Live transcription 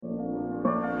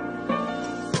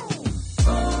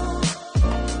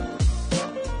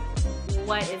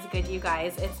What is good, you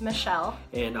guys? It's Michelle.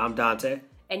 And I'm Dante.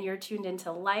 And you're tuned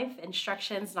into Life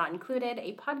Instructions Not Included,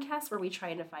 a podcast where we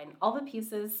try to find all the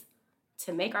pieces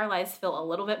to make our lives feel a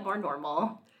little bit more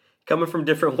normal. Coming from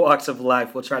different walks of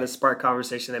life, we'll try to spark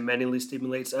conversation that mentally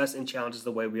stimulates us and challenges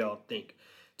the way we all think.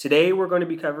 Today, we're going to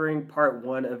be covering part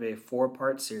 1 of a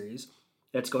 4-part series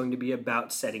that's going to be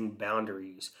about setting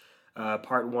boundaries.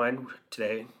 Part 1,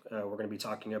 today, we're going to be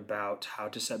talking about how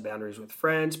to set boundaries with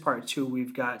friends. Part 2,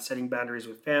 we've got setting boundaries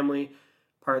with family.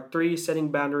 Part 3,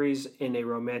 setting boundaries in a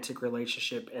romantic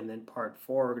relationship. And then part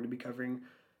 4, we're going to be covering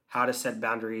how to set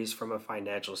boundaries from a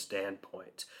financial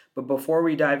standpoint. But before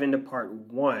we dive into part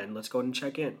 1, let's go ahead and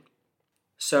check in.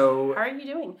 So, how are you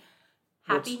doing?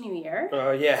 Happy New Year.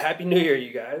 Happy New Year,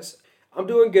 you guys. I'm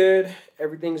doing good.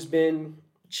 Everything's been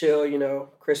chill,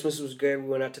 Christmas was good. We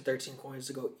went out to 13 Coins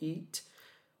to go eat.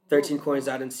 13 Coins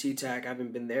out in SeaTac. I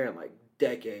haven't been there in like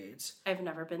decades. I've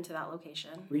never been to that location.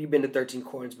 Well, you've been to 13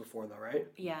 Coins before though, right?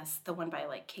 Yes, the one by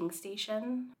like King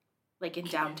Station, like in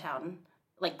downtown,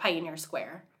 like Pioneer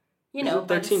Square. Is there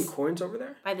 13 Coins over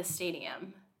there? By the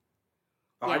stadium.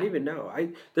 Oh, yeah. I didn't even know.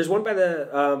 There's one by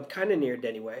the, kind of near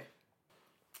Denny Way.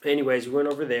 Anyways, we went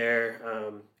over there,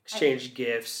 exchanged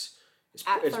gifts. It's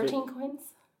 13 Coins?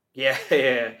 Yeah.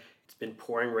 It's been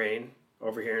pouring rain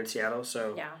over here in Seattle,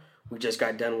 so yeah. We just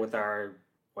got done with our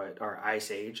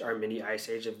ice age, our mini ice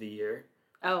age of the year.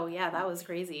 Oh, yeah, that was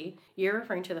crazy. You're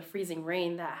referring to the freezing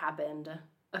rain that happened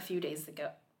a few days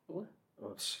ago. Well,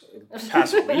 it's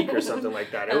past a week or something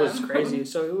like that. It was crazy.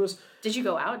 So it was... Did you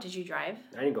go out? Did you drive?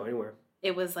 I didn't go anywhere.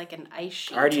 It was like an ice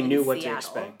sheet. I already knew what Seattle.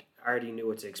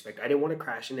 to expect. I didn't want to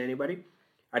crash into anybody.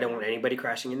 I didn't want anybody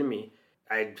crashing into me.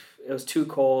 It was too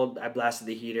cold. I blasted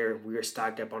the heater. We were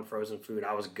stocked up on frozen food.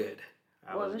 I was good.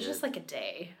 It was just like a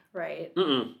day, right?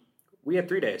 We had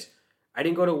 3 days. I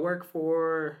didn't go to work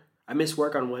I missed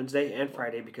work on Wednesday and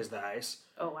Friday because of the ice.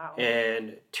 Oh, wow.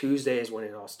 And Tuesday is when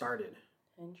it all started.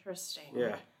 Interesting.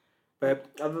 Yeah. But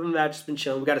other than that, just been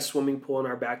chilling. We got a swimming pool in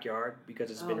our backyard because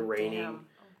it's been raining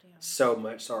so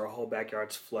much, so our whole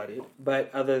backyard's flooded. But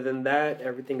other than that,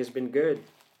 everything has been good.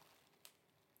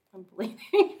 I'm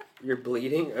bleeding. You're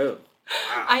bleeding? Oh.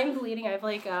 Wow. I'm bleeding. I've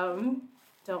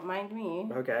don't mind me.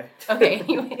 Okay. Okay,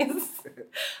 anyways.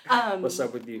 What's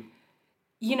up with you?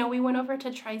 We went over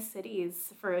to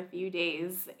Tri-Cities for a few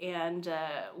days, and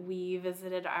we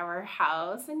visited our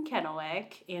house in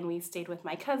Kennewick, and we stayed with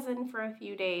my cousin for a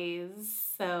few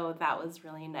days, so that was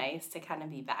really nice to kind of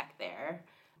be back there.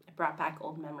 It brought back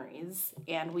old memories,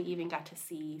 and we even got to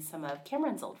see some of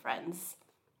Cameron's old friends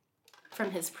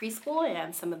from his preschool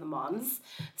and some of the moms,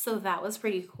 so that was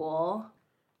pretty cool.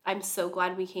 I'm so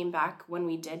glad we came back when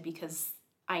we did because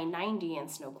I-90 and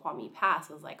Snoqualmie Pass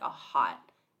was like a hot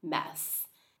mess.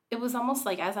 It was almost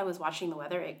like as I was watching the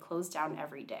weather, it closed down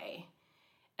every day.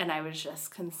 And I was just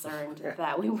concerned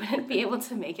that we wouldn't be able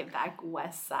to make it back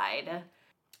west side.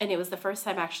 And it was the first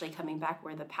time actually coming back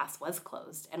where the pass was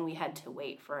closed. And we had to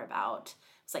wait for it was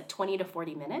like 20 to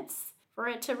 40 minutes for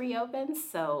it to reopen.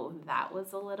 So that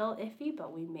was a little iffy,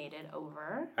 but we made it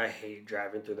over. I hate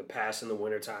driving through the pass in the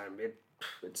wintertime. It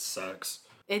sucks.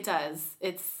 It does.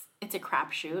 It's a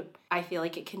crapshoot. I feel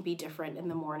like it can be different in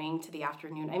the morning to the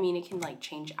afternoon. I mean, it can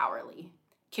change hourly.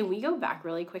 Can we go back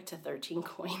really quick to 13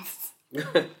 Coins?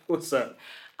 What's up?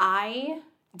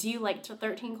 Do you like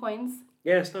 13 Coins?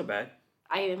 Yeah, it's not bad.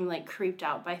 I am creeped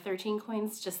out by 13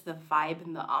 Coins, just the vibe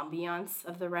and the ambiance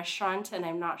of the restaurant, and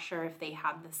I'm not sure if they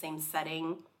have the same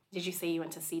setting. Did you say you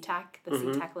went to SeaTac, the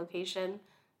SeaTac location,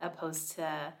 opposed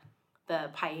to the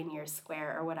Pioneer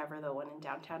Square or whatever the one in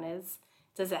downtown is?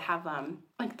 Does it have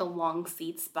the long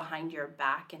seats behind your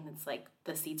back, and it's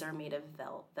the seats are made of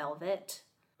velvet?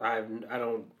 I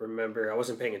don't remember. I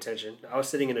wasn't paying attention. I was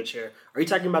sitting in a chair. Are you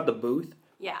talking about the booth?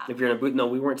 Yeah. If you're in a booth, no,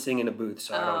 we weren't sitting in a booth,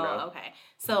 so I don't know. Oh, okay.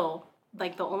 So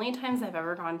the only times I've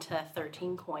ever gone to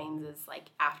 13 Coins is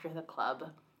after the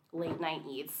club late night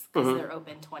eats because they're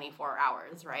open 24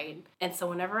 hours, right? And so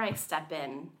whenever I step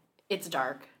in, it's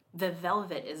dark. The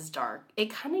velvet is dark. It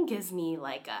kind of gives me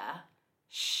a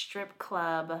strip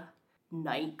club,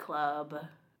 nightclub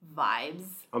vibes.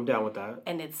 I'm down with that.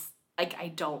 And it's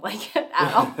I don't like it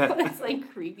at all. It's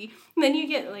creepy. And then you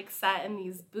get sat in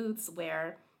these booths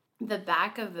where the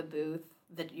back of the booth,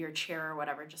 your chair or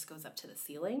whatever just goes up to the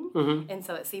ceiling. And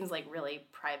so it seems really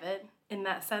private in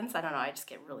that sense. I don't know. I just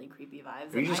get really creepy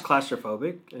vibes. Are you just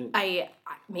claustrophobic? I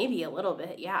maybe a little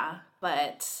bit, yeah.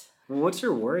 But what's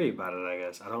your worry about it, I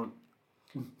guess? I don't...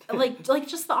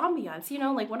 just the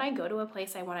ambiance, when I go to a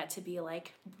place, I want it to be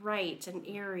bright and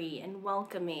airy and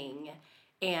welcoming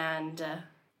and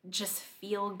just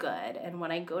feel good. And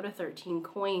when I go to 13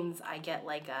 Coins, I get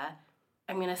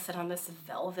I'm going to sit on this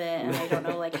velvet, and I don't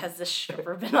know, like, has the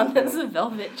stripper been on this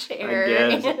velvet chair?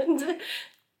 I guess. And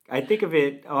I think of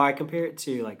it, I compare it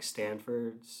to like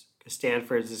Stanford's, because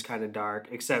Stanford's is kind of dark,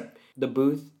 except the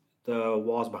booth, the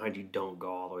walls behind you don't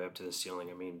go all the way up to the ceiling.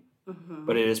 I mean,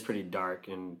 but it is pretty dark,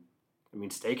 and I mean,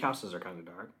 steakhouses are kind of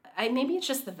dark. maybe it's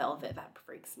just the velvet that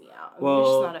freaks me out. I'm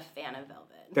Well, just not a fan of velvet.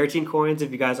 13 coins,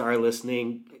 if you guys are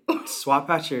listening, swap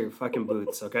out your fucking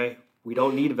booths, okay? We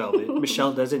don't need velvet.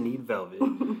 Michelle doesn't need velvet.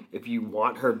 If you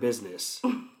want her business,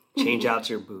 change out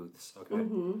your booths, okay?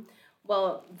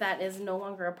 Well, that is no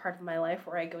longer a part of my life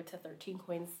where I go to 13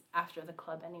 coins after the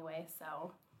club anyway,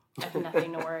 so I have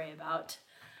nothing to worry about.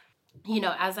 You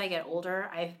know, as I get older,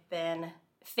 I've been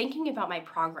thinking about my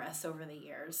progress over the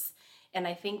years, and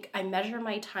I think I measure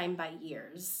my time by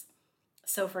years.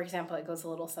 So, for example, it goes a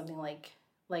little something like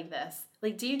this.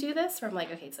 Like, do you do this? Where I'm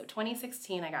like, okay, so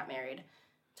 2016, I got married.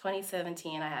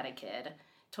 2017, I had a kid.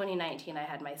 2019, I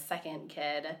had my second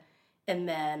kid. And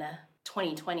then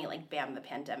 2020, like, bam, the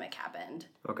pandemic happened.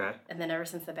 Okay. And then ever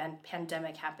since the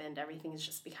pandemic happened, everything's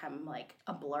just become, like,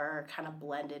 a blur, kind of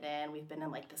blended in. We've been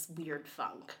in, like, this weird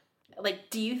funk. Like,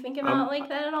 do you think about like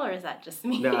that at all, or is that just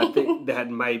me? No, I think that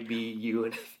might be you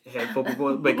and a handful of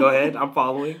people. But go ahead, I'm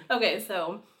following. Okay,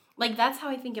 so, like, that's how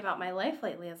I think about my life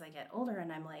lately as I get older.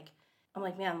 And I'm like,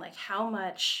 man, like, how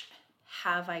much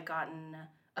have I gotten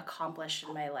accomplished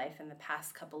in my life in the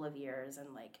past couple of years?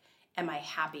 And, like, am I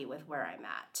happy with where I'm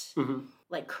at?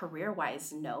 Like,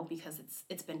 career-wise, no, because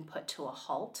it's been put to a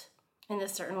halt in a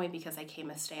certain way because I became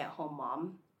a stay-at-home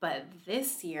mom. But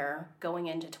this year, going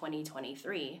into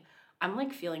 2023, I'm,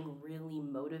 like, feeling really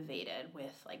motivated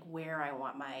with, like, where I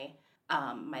want my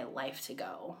my life to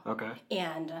go. Okay.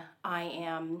 And I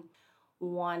am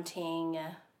wanting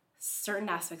certain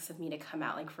aspects of me to come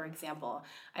out. Like, for example,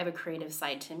 I have a creative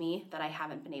side to me that I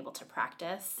haven't been able to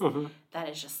practice that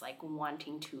is just, like,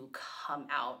 wanting to come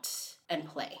out and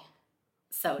play.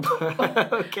 So,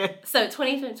 Okay. So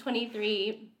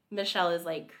 2023, Michelle is,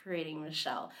 like, creating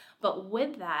Michelle. But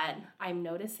with that, I'm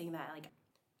noticing that, like,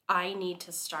 I need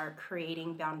to start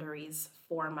creating boundaries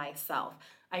for myself.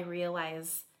 I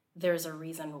realize there's a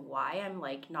reason why I'm,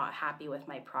 like, not happy with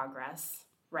my progress,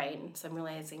 right? And so I'm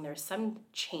realizing there's some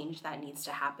change that needs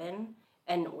to happen.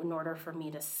 And in order for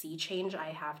me to see change, I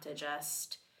have to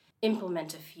just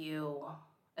implement a few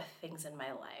things in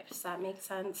my life. Does that make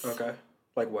sense? Okay.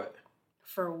 Like what?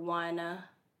 For one,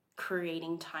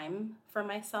 creating time for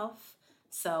myself.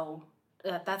 So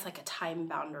that's like a time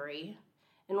boundary.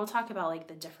 And we'll talk about, like,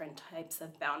 the different types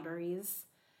of boundaries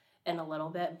in a little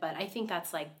bit. But I think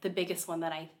that's, like, the biggest one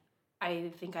that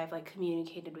I think I've, like,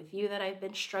 communicated with you that I've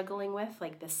been struggling with,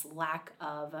 like, this lack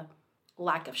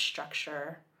of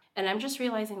structure. And I'm just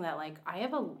realizing that, like, I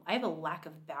have a lack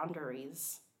of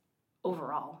boundaries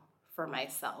overall for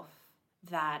myself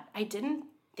that I didn't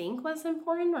think was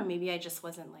important, or maybe I just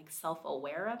wasn't, like,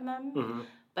 self-aware of them.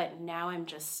 But now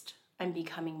I'm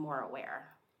becoming more aware.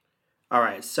 All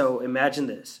right, so imagine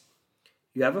this.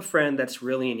 You have a friend that's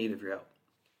really in need of your help.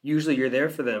 Usually you're there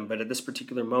for them, but at this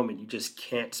particular moment, you just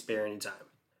can't spare any time.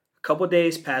 A couple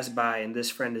days pass by, and this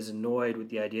friend is annoyed with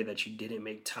the idea that you didn't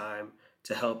make time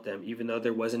to help them, even though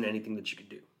there wasn't anything that you could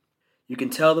do. You can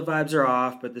tell the vibes are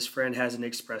off, but this friend hasn't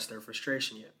expressed their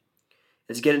frustration yet.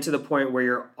 It's getting to the point where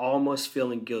you're almost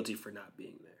feeling guilty for not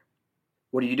being there.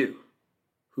 What do?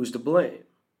 Who's to blame?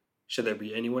 Should there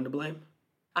be anyone to blame?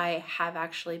 I have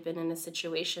actually been in a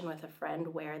situation with a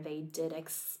friend where they did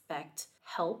expect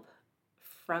help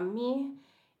from me.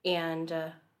 And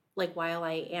like, while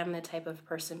I am the type of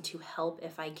person to help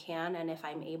if I can and if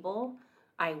I'm able,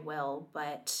 I will.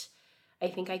 But I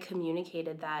think I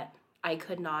communicated that I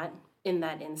could not in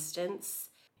that instance.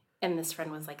 And this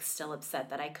friend was, like, still upset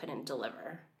that I couldn't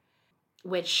deliver,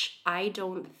 which I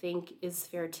don't think is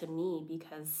fair to me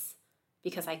because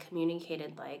I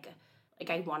communicated, like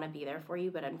I want to be there for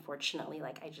you, but unfortunately,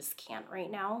 like, I just can't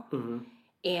right now.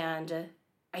 And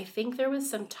I think there was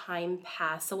some time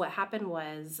passed. So what happened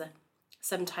was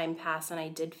some time passed, and I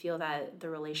did feel that the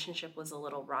relationship was a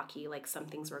little rocky, like some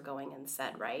things were going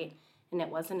unsaid, right? And it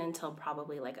wasn't until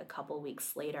probably, like, a couple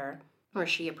weeks later where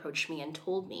she approached me and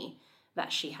told me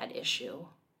that she had issue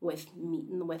with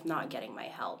not getting my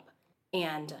help.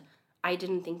 And I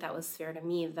didn't think that was fair to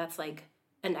me. That's, like,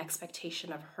 an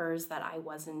expectation of hers that I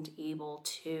wasn't able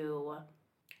to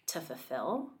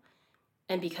fulfill.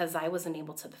 And because I wasn't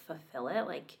able to fulfill it,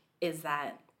 like, is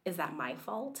that my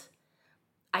fault?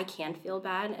 I can feel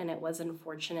bad, and it was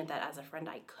unfortunate that as a friend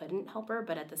I couldn't help her,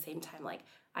 but at the same time, like,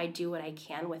 I do what I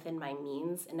can within my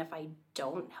means, and if I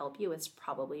don't help you, it's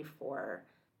probably for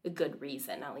a good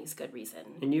reason, at least good reason.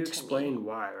 And you explained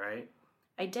why, right?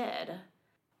 I did.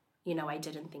 I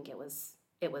didn't think it was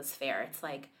fair. It's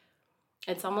like,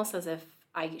 it's almost as if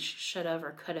I should have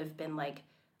or could have been like,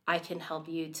 I can help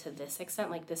you to this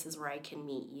extent. Like, this is where I can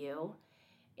meet you.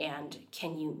 And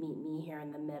can you meet me here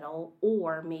in the middle?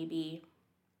 Or maybe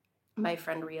my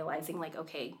friend realizing, like,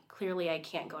 okay, clearly I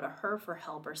can't go to her for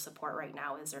help or support right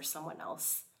now. Is there someone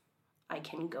else I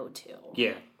can go to?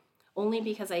 Yeah. Only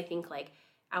because I think, like,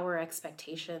 our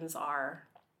expectations are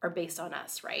based on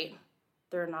us, right?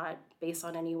 They're not based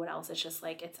on anyone else. It's just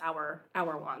like, it's our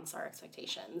wants, our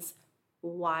expectations.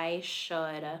 Why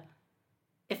should,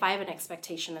 if I have an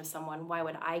expectation of someone, why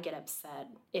would I get upset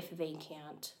if they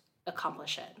can't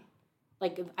accomplish it?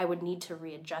 Like, I would need to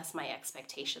readjust my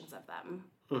expectations of them,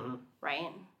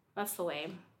 right? That's the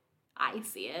way I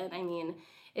see it. I mean,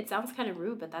 it sounds kind of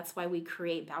rude, but that's why we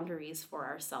create boundaries for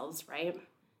ourselves, right?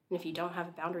 And if you don't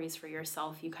have boundaries for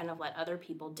yourself, you kind of let other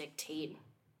people dictate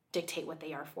what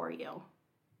they are for you.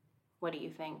 What do you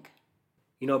think?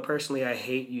 Personally, I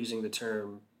hate using the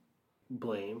term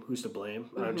blame. Who's to blame?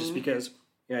 Just because,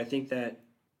 I think that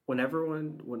when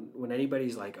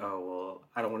anybody's like, oh, well,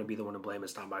 I don't want to be the one to blame,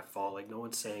 it's not my fault. Like, no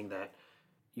one's saying that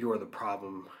you're the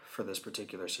problem for this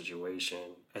particular situation.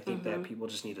 I think that people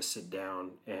just need to sit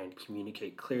down and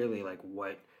communicate clearly, like,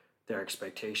 what their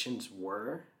expectations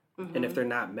were. And if they're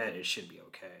not met, it should be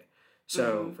okay.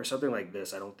 So for something like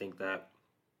this, I don't think that,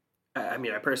 I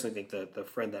personally think that the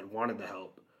friend that wanted the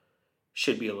help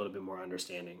should be a little bit more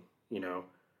understanding,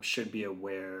 should be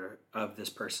aware of this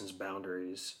person's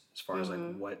boundaries as far as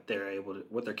like what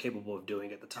they're capable of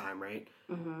doing at the time, right?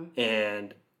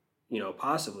 And,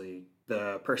 possibly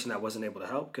the person that wasn't able to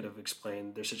help could have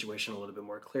explained their situation a little bit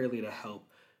more clearly to help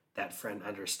that friend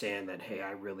understand that, hey,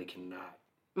 I really cannot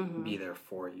be there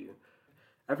for you.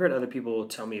 I've heard other people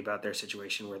tell me about their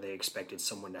situation where they expected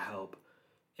someone to help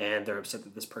and they're upset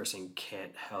that this person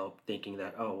can't help, thinking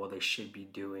that, oh, well, they should be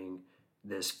doing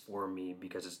this for me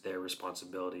because it's their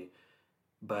responsibility.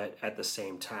 But at the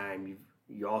same time,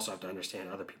 you also have to understand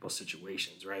other people's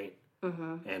situations, right?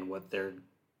 And what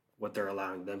they're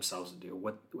allowing themselves to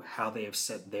do, how they have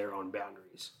set their own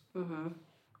boundaries.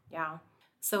 Yeah.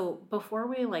 So before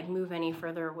we move any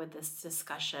further with this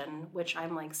discussion, which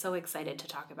I'm so excited to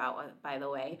talk about, by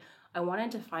the way, I wanted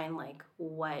to find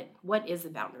what is a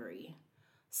boundary?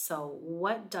 So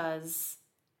what's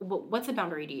a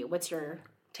boundary to you? What's your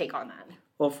take on that?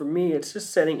 Well, for me, it's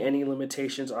just setting any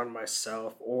limitations on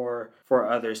myself or for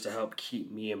others to help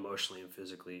keep me emotionally and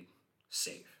physically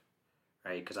safe,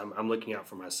 right? Because I'm looking out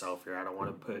for myself here. I don't want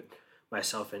to put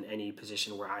myself in any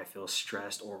position where I feel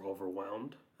stressed or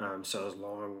overwhelmed. So as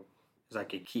long as I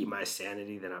could keep my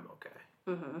sanity, then I'm okay.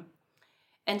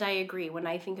 And I agree. When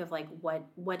I think of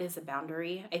what is a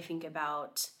boundary, I think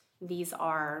about these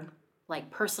are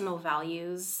personal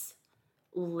values,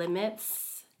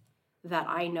 limits that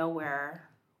I know where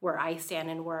I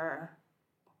stand and where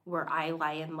I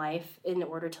lie in life in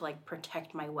order to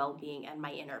protect my well-being and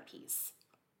my inner peace.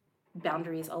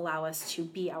 Boundaries allow us to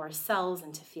be ourselves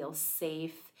and to feel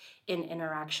safe in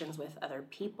interactions with other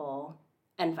people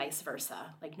and vice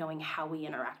versa, knowing how we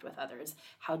interact with others.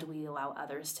 How do we allow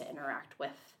others to interact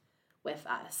with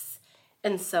us?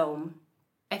 And so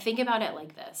I think about it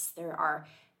like this. There are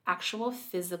actual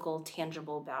physical,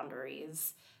 tangible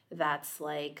boundaries. That's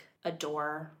like a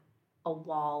door, a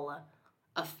wall,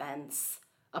 a fence,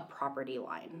 a property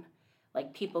line.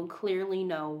 People clearly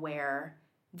know where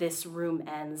this room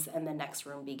ends and the next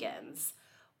room begins.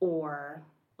 Or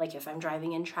if I'm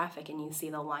driving in traffic and you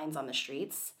see the lines on the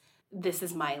streets, this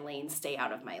is my lane, stay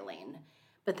out of my lane.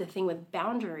 But the thing with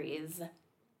boundaries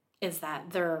is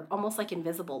that they're almost like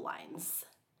invisible lines.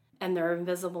 And they're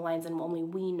invisible lines and only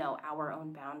we know our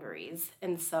own boundaries.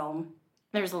 And so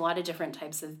there's a lot of different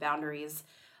types of boundaries.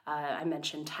 I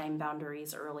mentioned time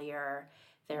boundaries earlier.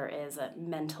 There is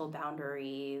mental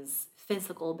boundaries,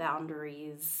 physical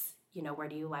boundaries, where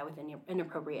do you lie with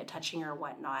inappropriate touching or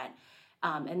whatnot.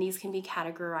 And these can be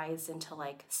categorized into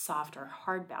soft or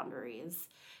hard boundaries.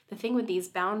 The thing with these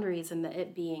boundaries and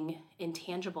it being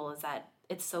intangible is that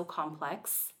it's so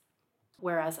complex.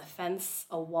 Whereas a fence,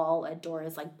 a wall, a door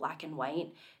is black and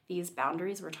white. These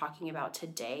boundaries we're talking about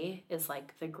today is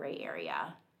the gray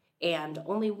area. And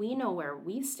only we know where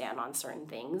we stand on certain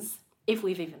things if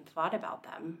we've even thought about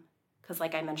them. Because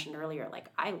I mentioned earlier,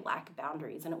 I lack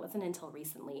boundaries. And it wasn't until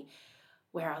recently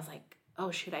where I was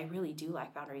oh shoot, I really do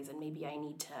lack boundaries. And maybe I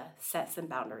need to set some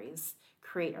boundaries,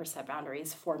 create or set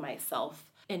boundaries for myself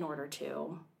in order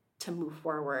to move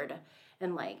forward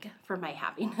and for my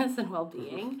happiness and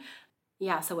well-being.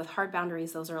 Yeah, so with hard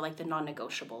boundaries, those are like the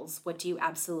non-negotiables. What do you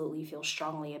absolutely feel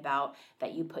strongly about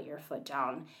that you put your foot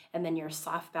down? And then your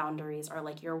soft boundaries are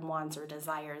like your wants or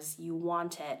desires. You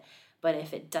want it, but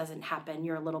if it doesn't happen,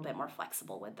 you're a little bit more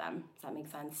flexible with them. Does that make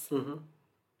sense? Mm-hmm.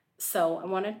 So I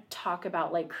want to talk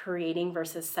about like creating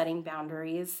versus setting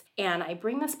boundaries. And I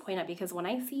bring this point up because when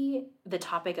I see the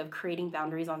topic of creating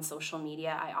boundaries on social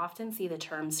media, I often see the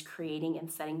terms creating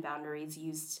and setting boundaries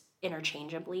used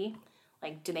interchangeably.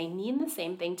 Like, do they mean the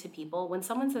same thing to people? When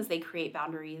someone says they create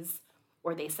boundaries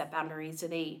or they set boundaries, are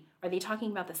they talking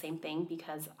about the same thing?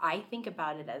 Because I think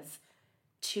about it as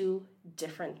two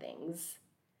different things.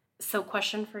 So,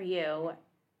 question for you: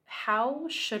 how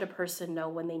should a person know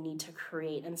when they need to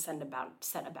create and set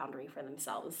a boundary for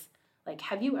themselves? Like,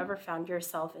 have you ever found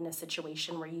yourself in a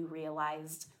situation where you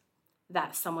realized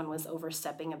that someone was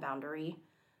overstepping a boundary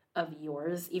of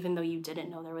yours, even though you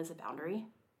didn't know there was a boundary?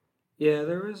 Yeah,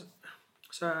 there was.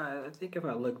 So I think if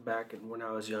I look back at when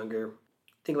I was younger,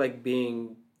 I think like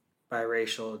being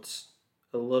biracial, it's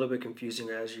a little bit confusing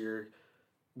as you're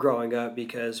growing up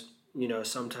because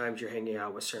sometimes you're hanging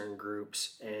out with certain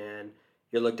groups and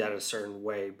you're looked at a certain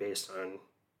way based on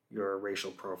your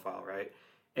racial profile, right?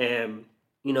 And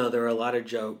there are a lot of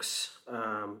jokes,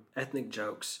 ethnic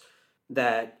jokes,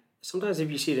 that sometimes if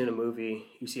you see it in a movie,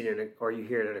 you see it or you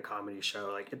hear it at a comedy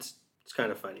show, like it's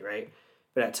kind of funny, right?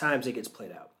 But at times it gets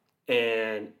played out,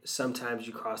 and sometimes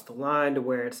you cross the line to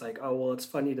where it's like, oh well, it's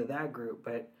funny to that group,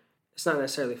 but it's not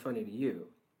necessarily funny to you.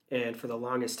 And for the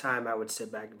longest time, I would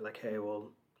sit back and be like, hey,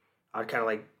 well, I'd kind of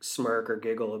like smirk or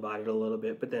giggle about it a little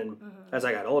bit. But then as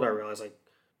I got older, I realized like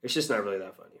it's just not really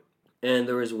that funny. And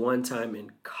there was one time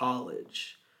in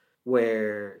college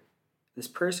where this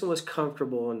person was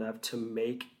comfortable enough to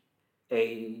make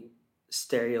a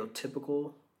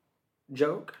stereotypical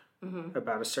joke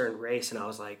about a certain race. And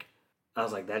that's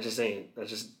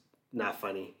just not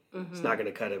funny. It's not going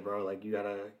to cut it, bro. Like, you got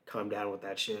to calm down with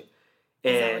that shit.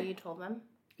 Is that what you told them?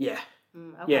 Yeah.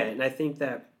 Okay. Yeah. And I think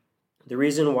that the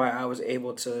reason why I was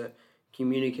able to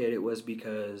communicate it was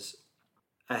because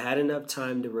I had enough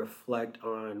time to reflect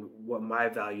on what my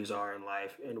values are in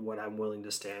life and what I'm willing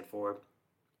to stand for.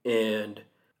 And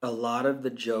a lot of the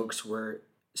jokes were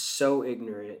so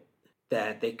ignorant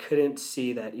that they couldn't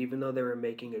see that even though they were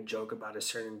making a joke about a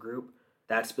certain group,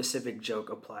 that specific joke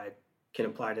can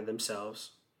apply to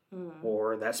themselves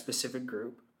or that specific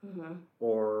group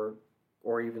or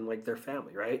even like their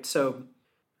family, right? So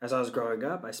as I was growing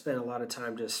up, I spent a lot of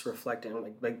time just reflecting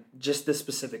on like just this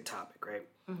specific topic, right?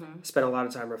 I spent a lot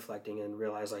of time reflecting and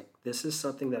realized like this is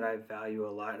something that I value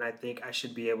a lot, and I think I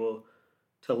should be able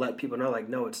to let people know like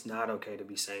no, it's not okay to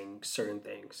be saying certain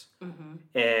things.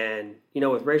 And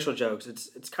with racial jokes,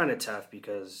 it's kind of tough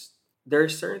because there are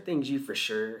certain things you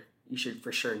should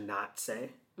for sure not say,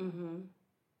 and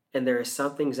there are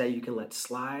some things that you can let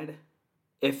slide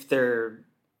if they're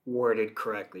worded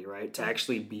correctly, right? To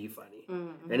actually be funny.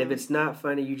 And if it's not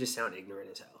funny, you just sound ignorant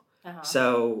as hell.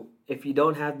 So if you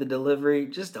don't have the delivery,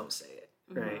 just don't say it,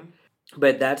 right?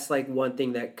 But that's like one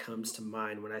thing that comes to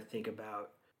mind when I think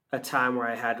about a time where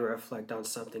I had to reflect on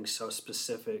something so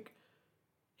specific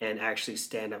and actually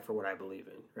stand up for what I believe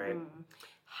in, right?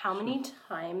 How many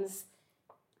times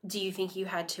do you think you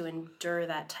had to endure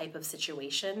that type of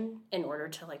situation in order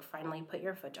to like finally put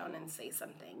your foot down and say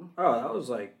something? Oh, that was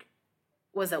like...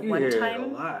 Was it one time? A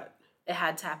lot. It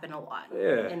had to happen a lot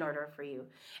in order for you.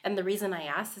 And the reason I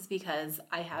asked is because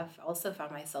I have also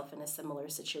found myself in a similar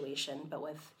situation, but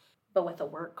with a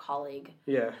work colleague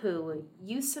who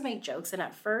used to make jokes. And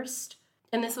at first,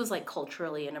 and this was like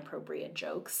culturally inappropriate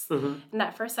jokes. And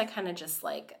at first I kind of just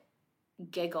like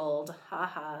giggled,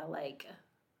 haha, like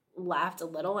laughed a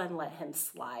little and let him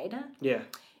slide. Yeah.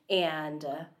 And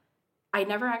I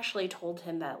never actually told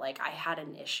him that like I had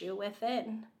an issue with it.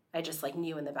 I just like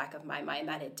knew in the back of my mind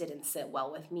that it didn't sit well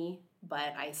with me,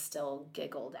 but I still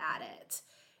giggled at it.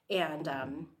 And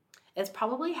it's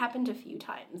probably happened a few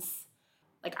times.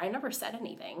 Like, I never said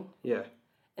anything. Yeah.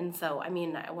 And so, I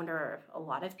mean, I wonder if a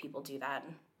lot of people do that.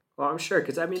 Well, I'm sure,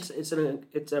 because I mean,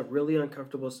 it's a really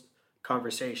uncomfortable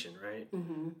conversation, right?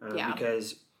 Yeah.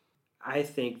 Because I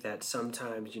think that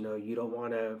sometimes, you don't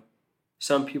want to.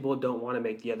 Some people don't want to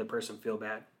make the other person feel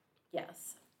bad.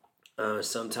 Yes.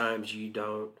 Sometimes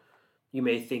you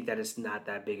may think that it's not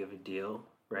that big of a deal,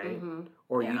 right?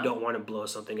 Or you don't want to blow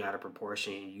something out of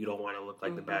proportion. You don't want to look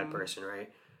like the bad person,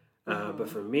 right? But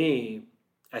for me,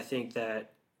 I think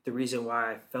that the reason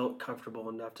why I felt comfortable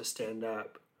enough to stand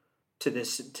up to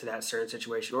that certain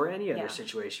situation or any other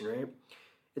situation, right?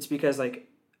 It's because like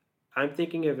I'm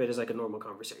thinking of it as like a normal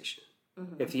conversation.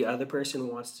 If the other person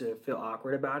wants to feel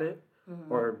awkward about it,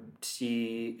 or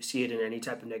see it in any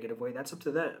type of negative way, that's up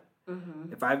to them.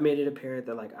 Mm-hmm. If I've made it apparent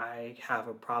that like I have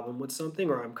a problem with something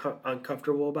or I'm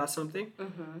uncomfortable about something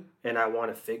and I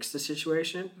want to fix the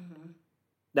situation,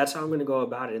 that's how I'm going to go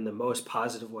about it in the most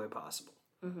positive way possible,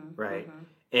 right?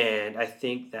 And I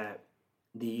think that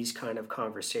these kind of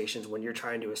conversations, when you're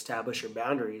trying to establish your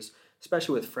boundaries,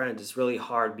 especially with friends, it's really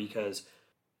hard because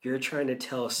you're trying to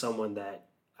tell someone that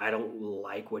I don't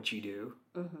like what you do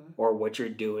or what you're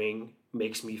doing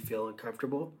makes me feel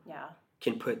uncomfortable. Yeah.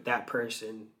 Can put that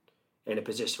person in a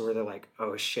position where they're like,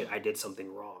 oh shit, I did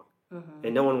something wrong.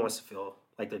 And no one wants to feel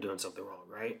like they're doing something wrong,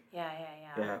 right?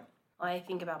 Yeah. Well, I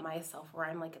think about myself where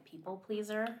I'm like a people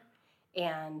pleaser,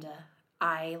 and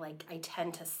I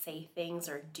tend to say things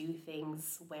or do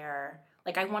things where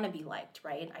like I want to be liked,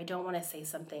 right? I don't want to say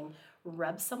something,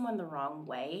 rub someone the wrong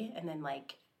way, and then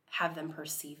like have them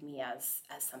perceive me as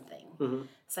something.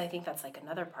 So I think that's like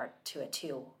another part to it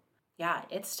too. Yeah,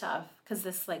 it's tough because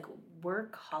this like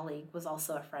work colleague was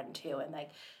also a friend too, and like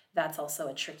that's also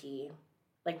a tricky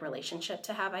like relationship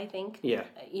to have, I think. Yeah.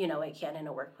 You know, it can in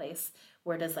a workplace.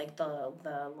 Where does like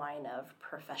the line of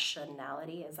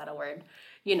professionality, is that a word?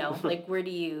 You know, like where do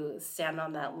you stand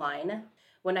on that line?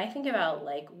 When I think about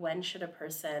like when should a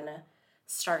person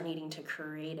start needing to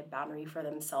create a boundary for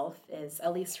themselves, is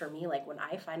at least for me, like when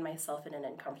I find myself in an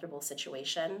uncomfortable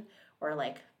situation or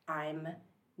like I'm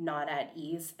not at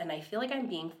ease and I feel like I'm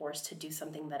being forced to do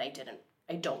something that I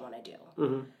don't want to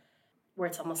do. Where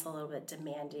it's almost a little bit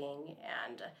demanding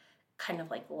and kind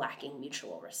of like lacking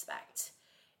mutual respect.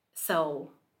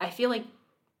 So I feel like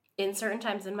in certain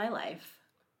times in my life,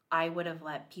 I would have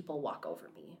let people walk over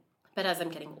me. But as I'm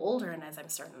getting older and as I'm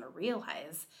starting to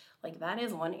realize, like that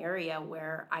is one area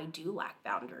where I do lack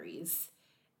boundaries.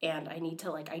 And I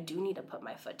do need to put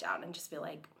my foot down and just be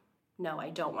like, no,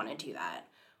 I don't want to do that.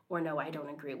 Or no, I don't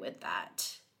agree with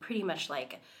that. Pretty much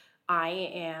like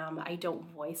I don't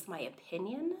voice my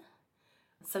opinion.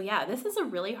 So yeah, this is a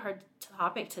really hard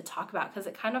topic to talk about because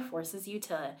it kind of forces you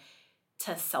to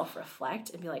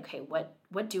self-reflect and be like, hey,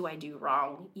 what do I do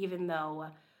wrong? Even though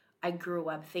I grew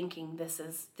up thinking this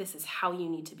is how you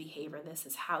need to behave, or this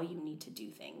is how you need to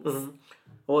do things.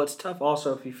 Well, it's tough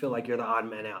also if you feel like you're the odd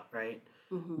man out, right?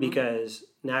 Because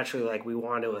naturally, like, we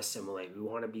want to assimilate. We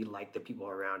want to be like the people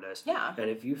around us. Yeah. And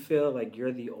if you feel like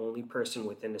you're the only person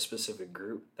within a specific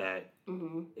group that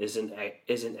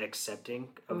isn't accepting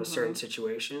of a certain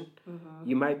situation,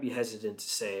 you might be hesitant to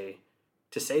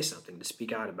say something, to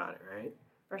speak out about it, right?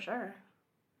 For sure.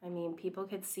 I mean, people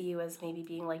could see you as maybe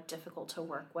being like difficult to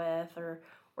work with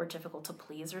or difficult to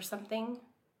please or something.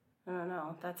 I don't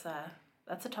know. That's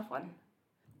a tough one.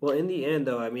 Well, in the end,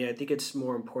 though, I mean, I think it's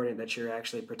more important that you're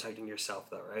actually protecting yourself,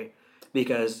 though, right?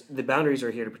 Because the boundaries are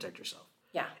here to protect yourself.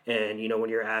 Yeah. And, you know, when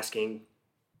you're asking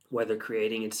whether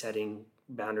creating and setting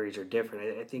boundaries are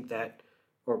different, I think that,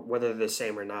 or whether they're the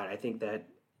same or not, I think that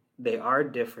they are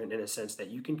different in a sense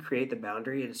that you can create the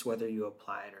boundary, it's whether you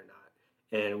apply it or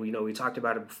not. And, we talked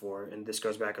about it before, and this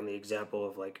goes back on the example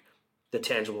of, like, the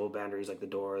tangible boundaries, like the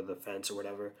door or the fence or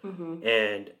whatever.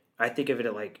 And I think of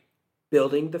it like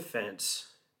building the fence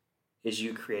is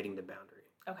you creating the boundary.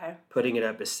 Okay. Putting it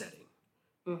up is setting,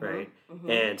 right?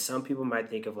 And some people might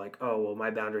think of like, oh, well,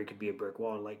 my boundary could be a brick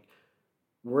wall. And like,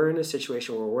 we're in a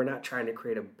situation where we're not trying to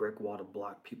create a brick wall to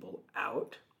block people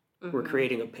out. We're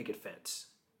creating a picket fence,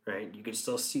 right? You can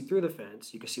still see through the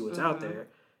fence. You can see what's out there.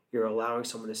 You're allowing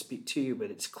someone to speak to you, but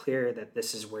it's clear that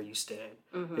this is where you stand.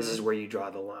 This is where you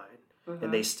draw the line.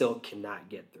 And they still cannot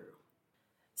get through.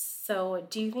 So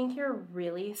do you think you're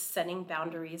really setting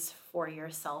boundaries for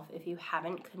yourself if you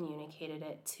haven't communicated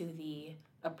it to the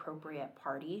appropriate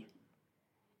party?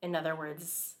 In other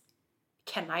words,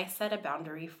 can I set a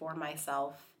boundary for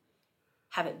myself,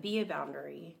 have it be a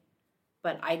boundary,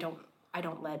 but I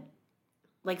don't let,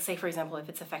 like, say, for example, if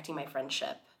it's affecting my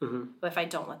friendship, but if I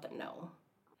don't let them know,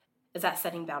 is that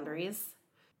setting boundaries?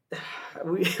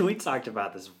 We talked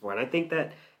about this before, and I think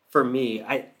that for me,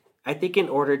 I think in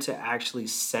order to actually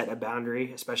set a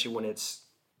boundary, especially when it's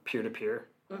peer-to-peer,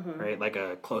 right, like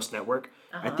a close network,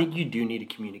 I think you do need to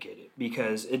communicate it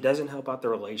because it doesn't help out the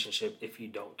relationship if you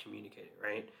don't communicate it,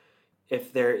 right?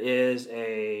 If there is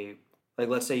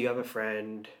let's say you have a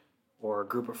friend or a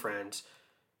group of friends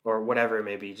or whatever it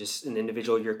may be, just an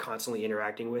individual you're constantly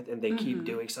interacting with and they keep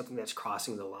doing something that's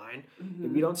crossing the line,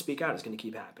 if you don't speak out, it's going to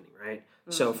keep happening, right?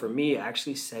 So for me,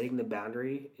 actually setting the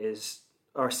boundary is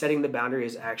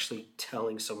actually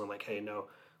telling someone like, hey, no,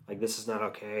 like this is not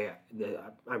okay.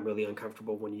 I'm really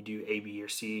uncomfortable when you do A, B, or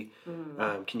C.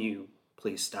 Can you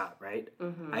please stop, right?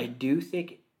 I do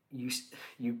think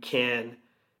you can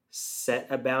set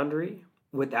a boundary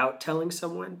without telling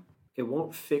someone it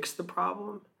won't fix the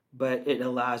problem, but it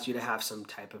allows you to have some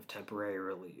type of temporary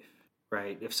relief,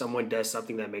 right? If someone does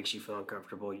something that makes you feel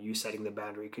uncomfortable, you setting the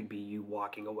boundary could be you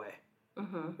walking away,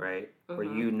 right? Or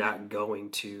you not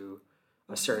going to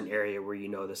a certain area where you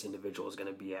know this individual is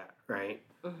going to be at, right?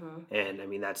 And I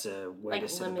mean, that's a way Like to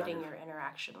set a limiting boundary. your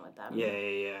interaction with them.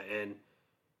 Yeah. And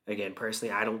again,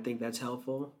 personally, I don't think that's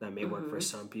helpful. That may work for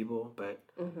some people, but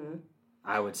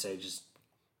I would say just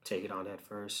take it on head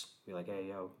first. Be like, hey,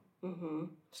 yo,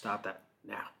 stop that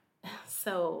now.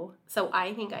 So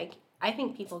I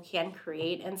think people can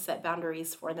create and set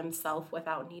boundaries for themselves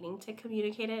without needing to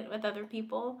communicate it with other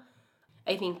people.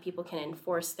 I think people can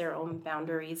enforce their own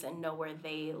boundaries and know where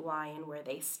they lie and where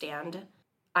they stand.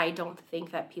 I don't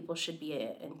think that people should be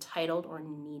entitled or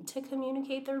need to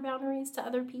communicate their boundaries to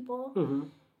other people,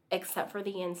 except for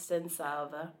the instance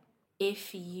of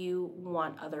if you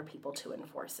want other people to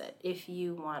enforce it, if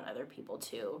you want other people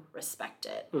to respect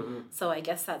it. So I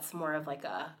guess that's more of like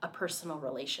a personal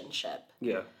relationship.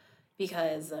 Yeah.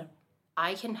 Because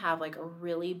I can have like a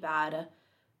really bad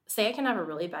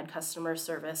customer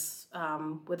service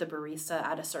with a barista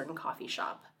at a certain coffee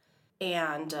shop.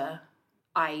 And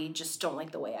I just don't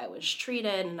like the way I was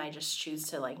treated, and I just choose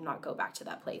to like not go back to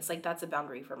that place. Like that's a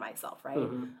boundary for myself, right?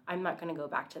 I'm not going to go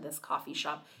back to this coffee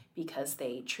shop because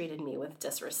they treated me with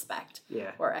disrespect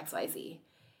or XYZ.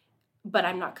 But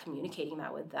I'm not communicating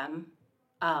that with them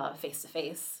face to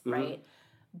face, right?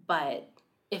 But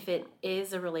if it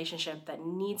is a relationship that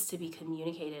needs to be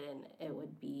communicated, and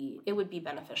it would be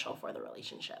beneficial for the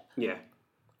relationship. Yeah.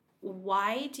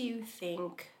 Why do you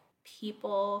think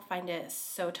people find it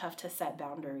so tough to set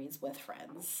boundaries with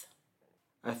friends?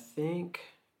 I think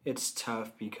it's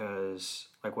tough because,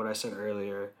 like what I said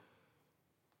earlier,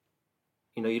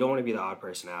 you don't want to be the odd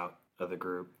person out of the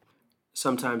group.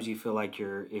 Sometimes you feel like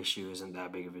your issue isn't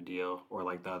that big of a deal, or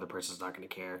like the other person's not going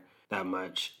to care that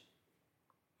much.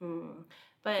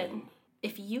 But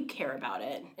if you care about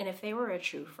it, and if they were a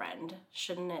true friend,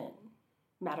 shouldn't it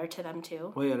matter to them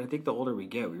too? Well, yeah, and I think the older we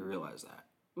get, we realize that,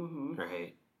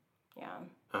 right? Yeah.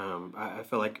 I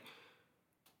feel like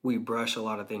we brush a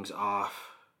lot of things off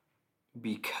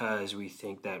because we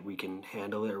think that we can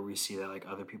handle it, or we see that like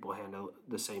other people handle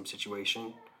the same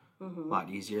situation a lot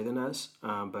easier than us.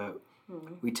 But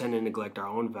we tend to neglect our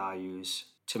own values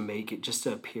to make it just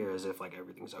to appear as if like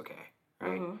everything's okay,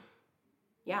 right?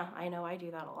 Yeah, I know I do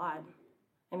that a lot.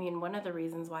 I mean, one of the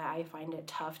reasons why I find it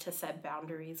tough to set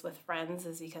boundaries with friends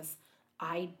is because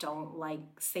I don't like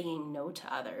saying no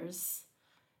to others.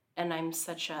 And I'm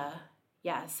such a,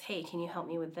 yes, hey, can you help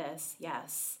me with this?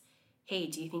 Yes. Hey,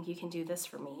 do you think you can do this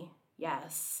for me?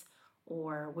 Yes.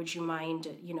 Or would you mind,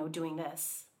 doing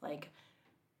this? Like,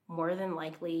 more than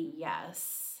likely,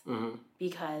 yes.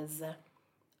 Because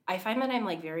I find that I'm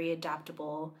like very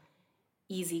adaptable,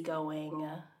 easygoing,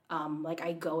 like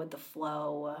I go with the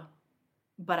flow.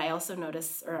 But I also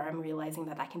notice, or I'm realizing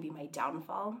that can be my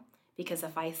downfall, because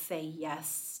if I say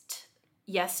yes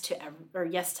to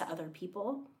other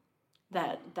people,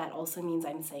 that also means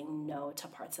I'm saying no to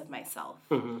parts of myself.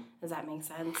 Does that make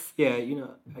sense? Yeah,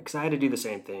 because I had to do the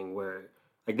same thing where,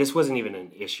 like, this wasn't even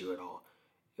an issue at all.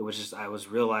 It was just I was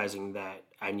realizing that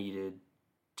I needed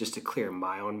just to clear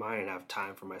my own mind and have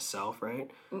time for myself, right?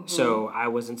 So I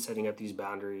wasn't setting up these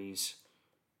boundaries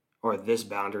or this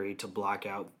boundary to block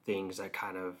out things that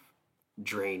kind of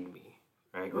drained me,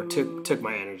 right? Or took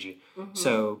my energy.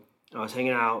 So I was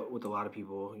hanging out with a lot of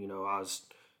people, I was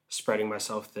spreading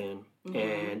myself thin.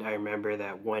 And I remember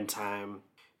that one time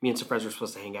me and some friends were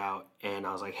supposed to hang out, and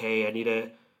I was like, hey, I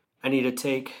need to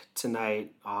take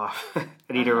tonight off.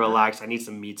 I need to relax. I need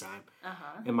some me time.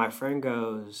 And my friend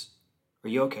goes, are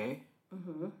you okay?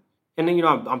 And then,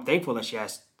 I'm thankful that she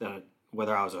asked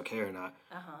whether I was okay or not.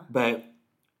 But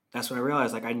that's when I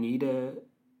realized, like, I need to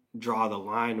draw the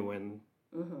line when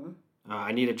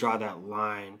I need to draw that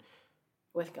line.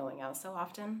 With going out so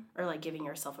often, or like giving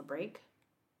yourself a break?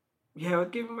 Yeah,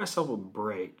 with giving myself a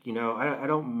break. I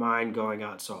don't mind going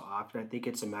out so often. I think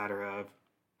it's a matter of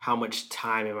how much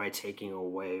time am I taking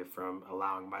away from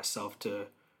allowing myself to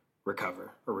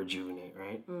recover or rejuvenate,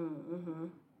 right?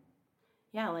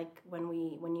 Yeah, like when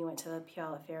you went to the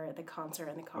Puyallup Fair at the concert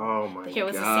and the Oh my it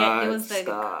was God, it was the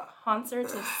stop.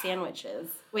 concerts of sandwiches.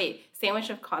 Wait, sandwich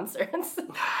of concerts.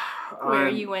 Where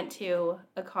you went to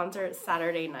a concert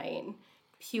Saturday night.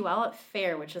 Puyallup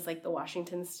Fair, which is like the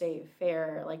Washington State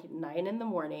Fair, like 9 a.m,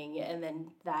 and then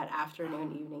that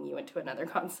evening you went to another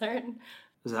concert.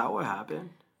 Is that what happened?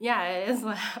 Yeah, it is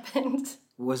what happened.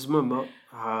 Was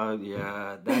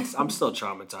yeah, I'm still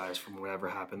traumatized from whatever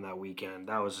happened that weekend.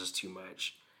 That was just too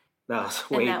much. That was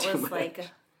way too much. Like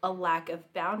a lack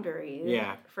of boundary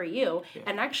Yeah. for you. Yeah.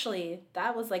 And actually,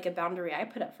 that was like a boundary I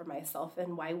put up for myself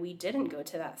and why we didn't go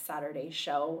to that Saturday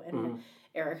show. And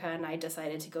Erica and I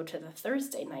decided to go to the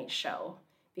Thursday night show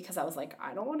because I was like,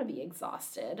 I don't want to be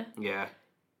exhausted. Yeah.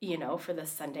 For the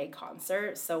Sunday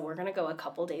concert. So we're going to go a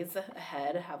couple days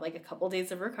ahead, have like a couple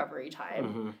days of recovery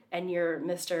time. And you're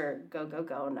Mr. Go, go,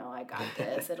 go. No, I got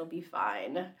this. It'll be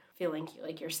fine. Feeling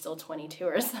like you're still 22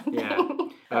 or something. Yeah.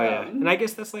 Oh, yeah. And I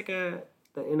guess that's like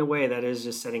in a way, that is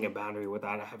just setting a boundary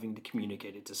without having to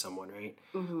communicate it to someone, right?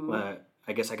 But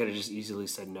I guess I could have just easily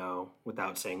said no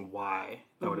without saying why.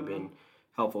 That would have been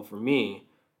helpful for me.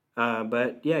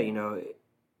 But yeah,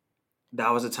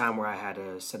 that was a time where I had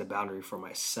to set a boundary for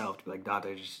myself to be like,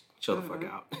 Dante, just chill the fuck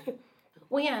out.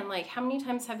 Well, yeah, and like, how many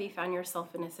times have you found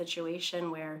yourself in a situation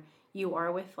where you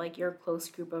are with like your close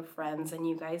group of friends and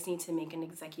you guys need to make an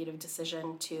executive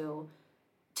decision to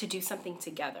do something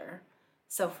together?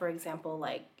 So, for example,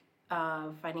 like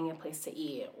finding a place to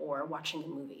eat or watching a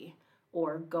movie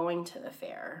or going to the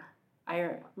fair.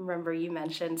 I remember you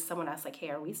mentioned someone asked like, hey,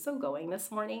 are we still going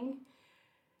this morning?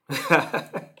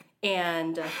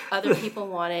 And other people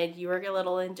you were a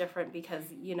little indifferent because,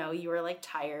 you were like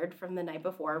tired from the night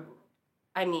before.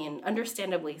 I mean,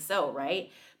 understandably so, right?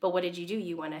 But what did you do?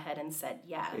 You went ahead and said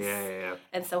yes. Yeah.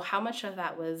 And so how much of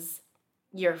that was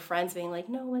your friends being like,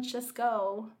 no, let's just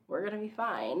go. We're going to be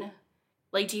fine.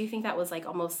 Like, do you think that was like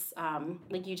almost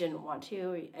like you didn't want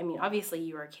to? I mean, obviously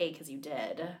you were okay because you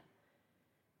did.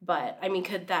 But, I mean,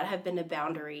 could that have been a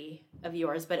boundary of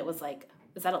yours? But it was like,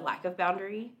 is that a lack of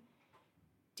boundary?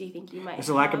 Do you think you might It's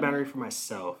a lack of boundary for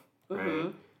myself,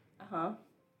 right?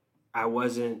 I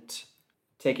wasn't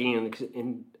taking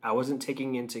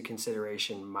into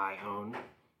consideration my own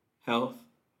health.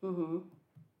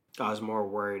 I was more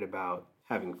worried about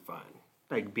having fun,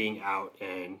 like being out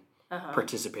and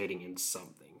participating in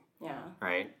something. Yeah.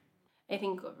 Right? I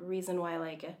think reason why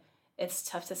like it's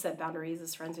tough to set boundaries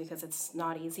as friends because it's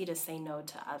not easy to say no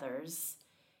to others.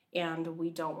 And we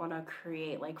don't want to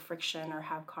create like friction or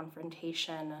have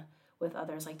confrontation with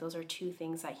others. Like those are two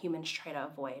things that humans try to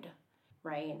avoid,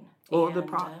 right? Well,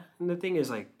 the thing is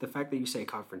like the fact that you say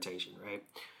confrontation, right?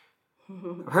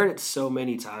 I've heard it so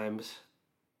many times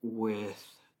with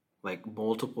like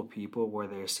multiple people where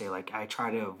they say like, I try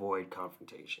to avoid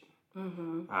confrontation.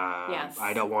 Yes.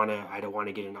 I don't want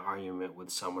to get in an argument with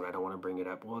someone. I don't want to bring it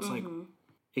up. Well, it's like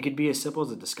it could be as simple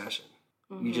as a discussion.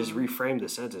 You just reframe the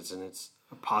sentence and it's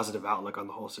a positive outlook on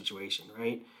the whole situation,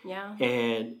 right? Yeah.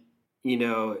 And,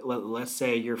 let's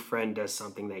say your friend does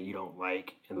something that you don't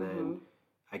like, and then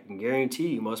I can guarantee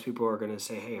you most people are going to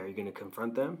say, hey, are you going to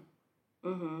confront them?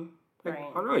 Like, Right.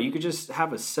 I don't know. You could just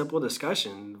have a simple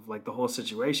discussion of like the whole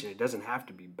situation. It doesn't have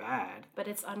to be bad. But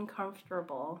it's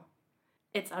uncomfortable.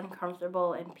 It's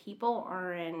uncomfortable and people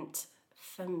aren't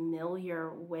familiar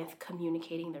with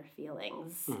communicating their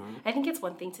feelings. I think it's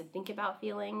one thing to think about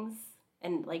feelings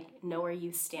and like know where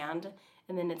you stand,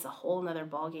 and then it's a whole nother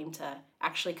ballgame to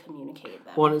actually communicate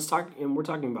them. Well, and we're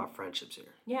talking about friendships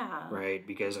here. Yeah. Right?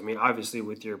 Because I mean, obviously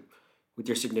with your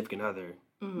significant other,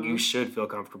 you should feel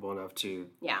comfortable enough to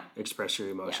express your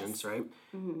emotions, right?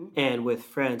 And with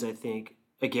friends, I think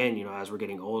again, as we're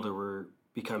getting older, we're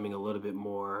becoming a little bit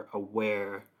more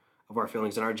aware of our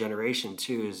feelings, and our generation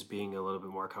too is being a little bit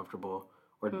more comfortable,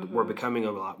 or we're becoming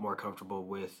a lot more comfortable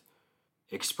with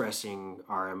expressing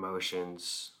our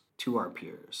emotions to our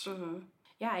peers.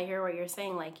 Yeah, I hear what you're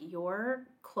saying. Like your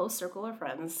close circle of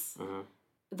friends,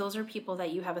 those are people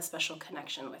that you have a special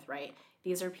connection with, right?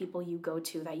 These are people you go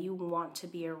to that you want to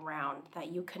be around,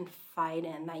 that you confide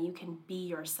in, that you can be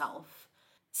yourself.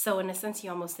 So in a sense,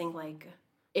 you almost think like,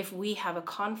 if we have a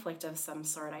conflict of some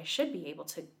sort, I should be able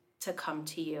to come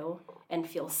to you and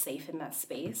feel safe in that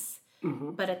space.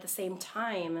 But at the same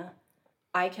time,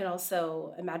 I can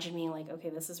also imagine being like, okay,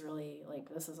 this is really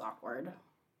like, this is awkward.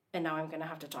 And now I'm going to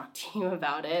have to talk to you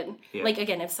about it. Yeah. Like,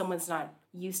 again, if someone's not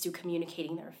used to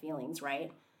communicating their feelings,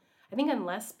 right? I think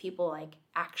unless people like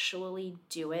actually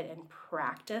do it and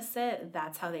practice it,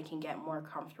 that's how they can get more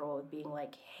comfortable with being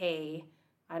like, hey,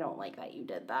 I don't like that you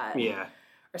did that. Yeah.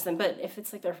 Or something. But if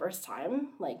it's like their first time,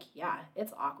 like, yeah,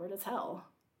 it's awkward as hell.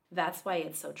 That's why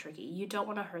it's so tricky. You don't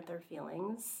want to hurt their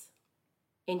feelings,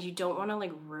 and you don't want to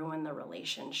like ruin the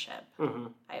relationship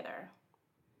either.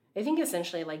 I think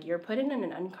essentially like you're put in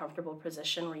an uncomfortable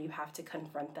position where you have to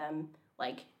confront them,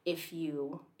 like if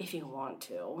you want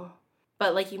to.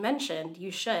 But like you mentioned,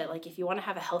 you should, like if you want to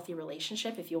have a healthy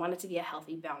relationship, if you want it to be a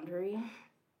healthy boundary.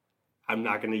 I'm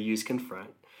not going to use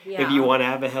confront. Yeah. If you want to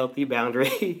have a healthy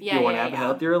boundary, you want to have a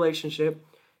healthy relationship,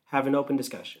 have an open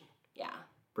discussion. Yeah.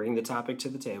 Bring the topic to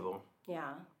the table.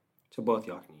 Yeah. So both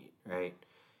y'all can eat, right?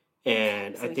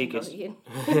 And So I we think can it's both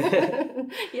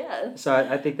eat. Yeah. so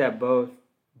I think that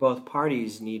both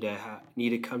parties need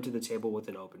to come to the table with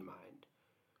an open mind.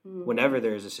 Whenever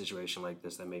there is a situation like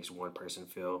this that makes one person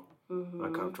feel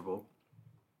uncomfortable,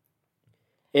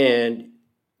 and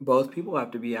both people have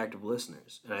to be active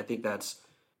listeners. And I think that's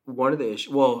one of the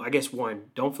issues. Well, I guess one,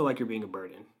 don't feel like you're being a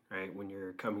burden, right? When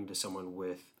you're coming to someone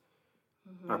with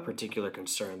a particular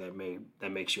concern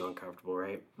that makes you uncomfortable,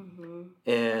 right?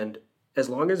 And as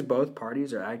long as both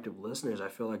parties are active listeners, I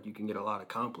feel like you can get a lot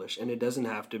accomplished. And it doesn't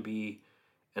have to be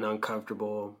an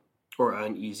uncomfortable or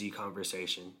uneasy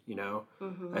conversation, you know?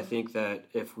 I think that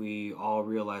if we all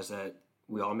realize that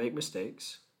we all make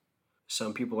mistakes,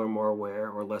 some people are more aware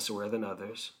or less aware than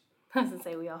others. I was going to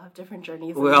say, we all have different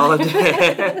journeys. We all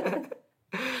have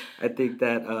I think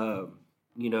that,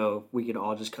 we can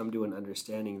all just come to an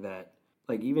understanding that,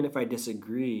 like, even if I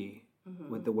disagree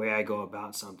with the way I go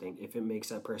about something, if it makes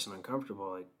that person uncomfortable,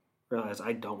 like, realize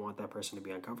I don't want that person to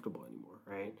be uncomfortable anymore,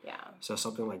 right? Yeah. So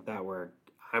something like that where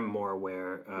I'm more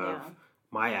aware of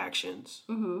my actions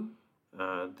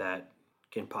that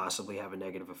can possibly have a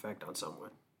negative effect on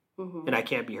someone. And I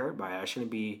can't be hurt by it.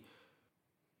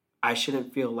 I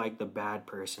shouldn't feel like the bad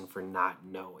person for not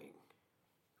knowing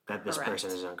that this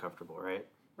person is uncomfortable, right?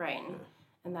 Right. Yeah.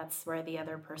 And that's where the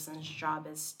other person's job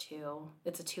is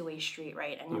it's a two-way street,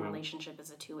 right? Any relationship is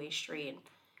a two-way street.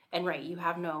 And right, you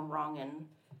have no wrong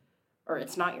or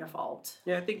it's not your fault.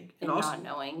 Yeah, I think in not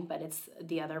knowing, but it's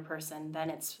the other person, then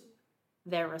it's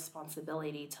their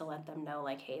responsibility to let them know,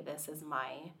 like, hey, this is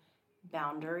my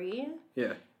boundary.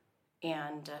 Yeah.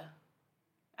 And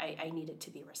I need it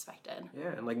to be respected.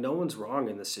 Yeah, and like no one's wrong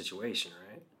in this situation,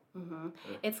 right? Yeah.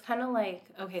 It's kind of like,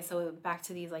 okay, so back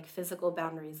to these like physical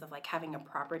boundaries of like having a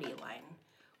property line.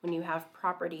 When you have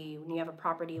a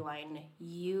property line,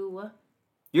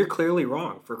 you're clearly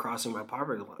wrong for crossing my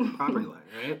property line,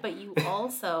 right? But you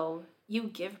also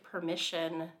give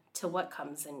permission to what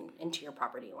comes into your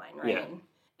property line, right? Yeah.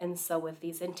 And so with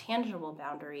these intangible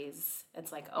boundaries,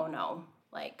 it's like, oh no,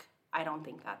 like I don't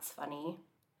think that's funny.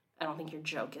 I don't think your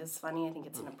joke is funny. I think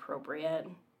it's inappropriate.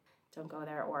 Don't go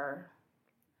there. Or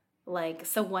like,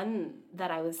 so one that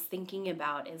I was thinking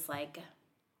about is like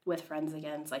with friends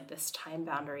again, it's like this time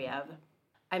boundary of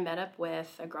I met up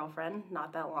with a girlfriend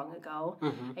not that long ago.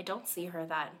 I don't see her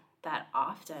that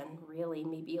often, really,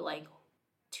 maybe like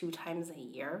 2 times a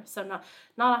year. So not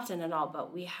often at all,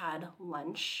 but we had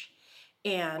lunch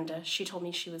and she told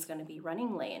me she was going to be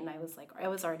running late. And I was like, I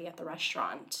was already at the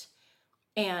restaurant.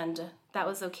 And that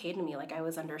was okay to me. Like, I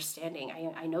was understanding.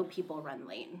 I know people run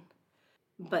late.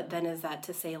 But then is that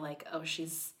to say, like, oh,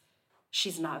 she's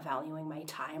not valuing my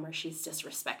time or she's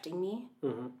disrespecting me?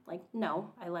 Like,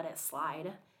 no, I let it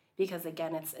slide. Because,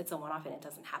 again, it's a one-off and it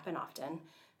doesn't happen often.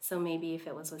 So maybe if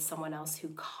it was with someone else who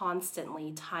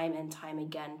constantly, time and time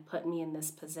again, put me in this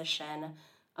position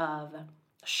of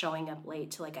showing up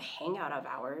late to, like, a hangout of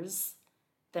ours,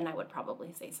 then I would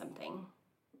probably say something.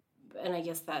 And I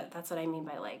guess that's what I mean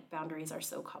by, like, boundaries are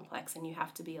so complex and you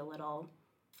have to be a little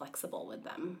flexible with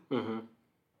them.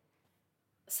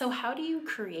 So how do you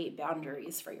create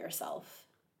boundaries for yourself?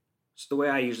 So the way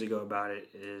I usually go about it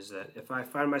is that if I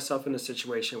find myself in a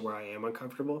situation where I am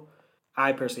uncomfortable,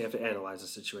 I personally have to analyze the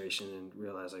situation and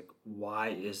realize, like, why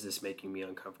is this making me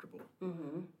uncomfortable?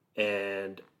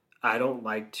 And I don't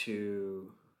like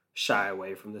to shy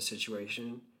away from the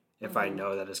situation if I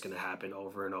know that it's going to happen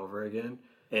over and over again.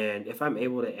 And if I'm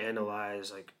able to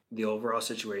analyze, like, the overall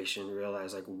situation,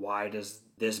 realize, like, why does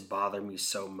this bother me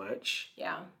so much?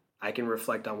 Yeah. I can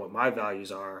reflect on what my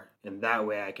values are, and that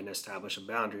way I can establish a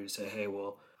boundary to say, hey,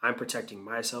 well, I'm protecting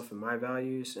myself and my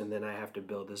values, and then I have to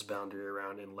build this boundary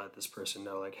around and let this person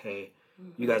know, like, hey,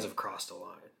 you guys have crossed a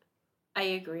line. I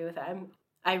agree with that.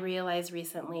 I realized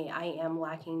recently I am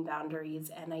lacking boundaries,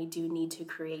 and I do need to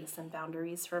create some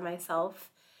boundaries for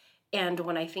myself. And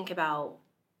when I think about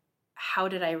how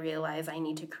did I realize I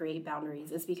need to create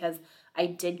boundaries, is because I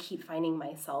did keep finding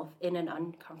myself in an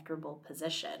uncomfortable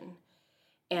position.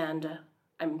 And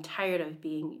I'm tired of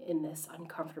being in this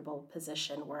uncomfortable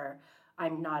position where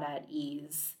I'm not at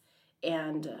ease.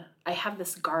 And I have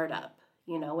this guard up,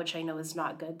 which I know is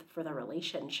not good for the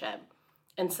relationship.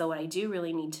 And so what I do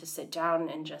really need to sit down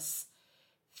and just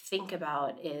think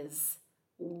about is,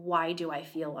 why do I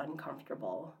feel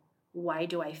uncomfortable? Why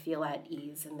do I feel at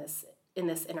ease in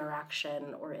this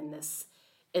interaction or in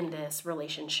this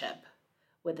relationship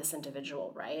with this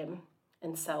individual, right?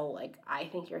 And so, like, I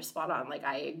think you're spot on. Like,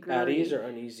 I agree. At ease or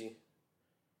uneasy?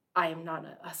 I am not.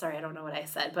 Sorry, I don't know what I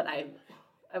said, but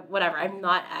whatever. I'm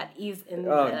not at ease in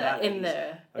the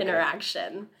Okay.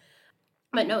 interaction.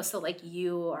 But no, so like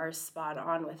you are spot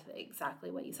on with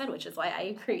exactly what you said, which is why I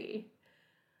agree.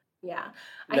 Yeah.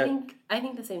 Now, I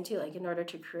think the same too. Like in order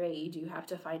to create, you do have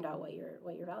to find out what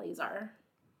your values are.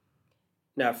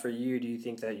 now, for you, do you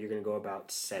think that you're going to go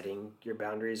about setting your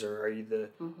boundaries, or are you the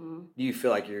Hmm. do you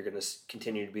feel like you're going to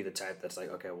continue to be the type that's like,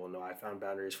 okay, well, no, I found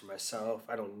boundaries for myself.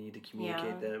 I don't need to Yeah.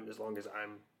 communicate them as long as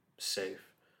I'm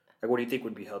safe. Like, what do you think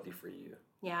would be healthy for you?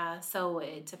 Yeah, so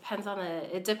it depends on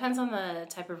the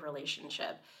type of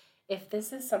relationship. If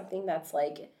this is something that's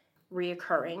like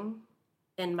reoccurring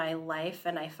in my life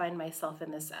and I find myself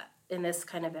in this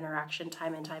kind of interaction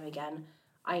time and time again,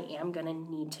 I am going to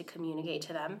need to communicate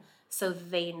to them so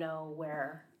they know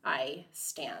where I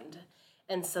stand.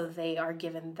 And so they are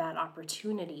given that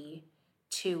opportunity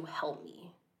to help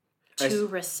me, I s to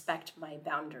respect my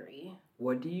boundary.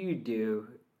 What do you do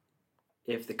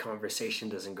if the conversation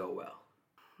doesn't go well?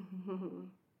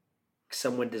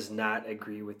 Someone does not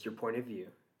agree with your point of view,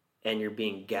 and you're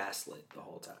being gaslit the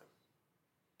whole time.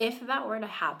 If that were to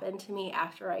happen to me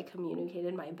after I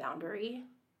communicated my boundary,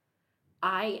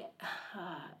 I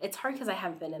it's hard because I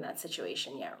haven't been in that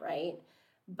situation yet, right?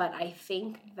 But I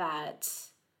think that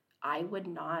I would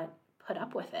not put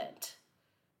up with it.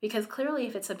 Because clearly,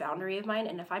 if it's a boundary of mine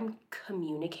and if I'm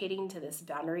communicating to this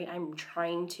boundary, I'm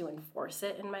trying to enforce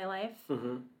it in my life,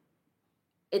 Mm-hmm.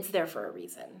 it's there for a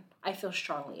reason. I feel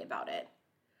strongly about it.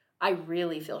 I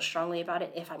really feel strongly about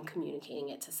it if I'm communicating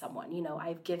it to someone. You know,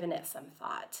 I've given it some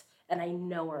thought and I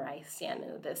know where I stand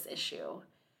in this issue.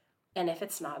 And if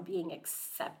it's not being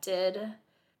accepted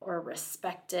or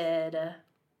respected,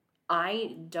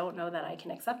 I don't know that I can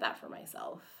accept that for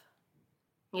myself.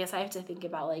 Yes, I have to think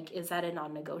about like, is that a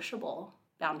non negotiable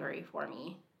boundary for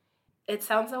me? It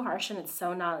sounds so harsh and it's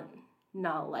so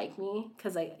not like me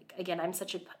because I'm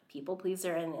such a people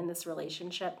pleaser and in this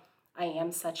relationship I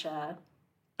am such a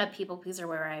people pleaser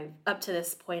where I've up to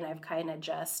this point I've kind of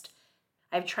just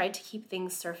I've tried to keep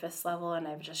things surface level and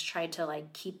I've just tried to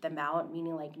like keep them out,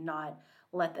 meaning like not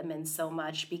let them in so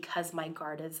much because my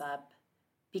guard is up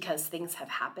because things have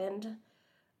happened.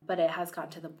 But it has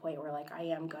gotten to the point where like I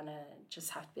am gonna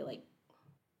just have to be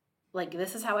like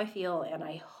this is how I feel and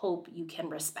I hope you can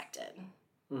respect it.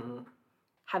 Mm-hmm.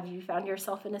 Have you found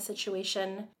yourself in a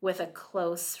situation with a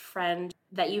close friend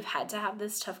that you've had to have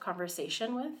this tough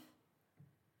conversation with?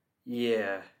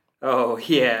 Yeah. Oh,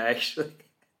 yeah, actually.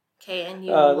 Okay, and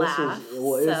you This was, laugh,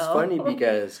 well, it's funny so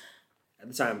because at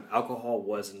the time, alcohol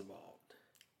was involved.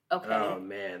 Oh, okay.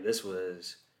 man, this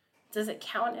was, Does it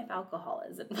count if alcohol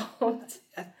is involved?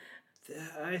 I,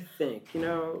 I think, you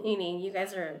know, Meaning you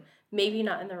guys are maybe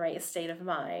not in the right state of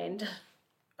mind.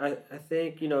 I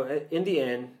think, you know, in the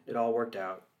end, it all worked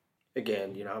out.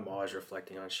 Again, you know, I'm always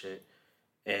reflecting on shit.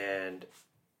 And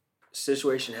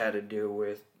situation had to do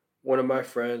with one of my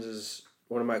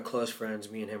close friends,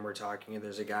 me and him were talking, and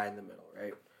there's a guy in the middle,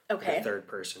 right? Like a Okay. third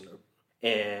person.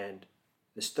 And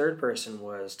this third person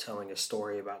was telling a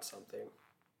story about something,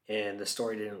 and the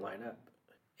story didn't line up.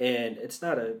 And it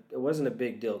wasn't a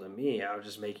big deal to me. I was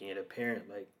just making it apparent,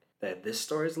 like, that this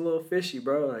story's a little fishy,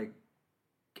 bro. Like,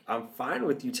 I'm fine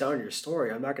with you telling your story.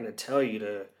 I'm not gonna tell you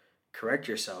to correct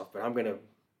yourself, but I'm gonna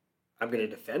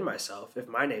defend myself if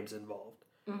my name's involved.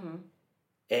 Mm-hmm.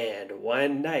 And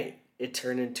one night, it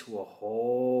turned into a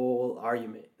whole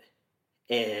argument.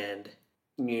 And,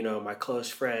 you know, my close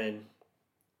friend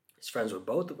is friends with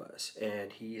both of us,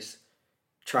 and he's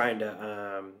trying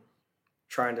to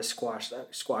squash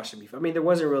the beef. I mean, there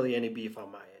wasn't really any beef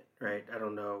on my end, right? I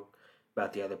don't know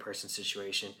about the other person's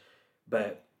situation,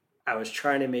 but I was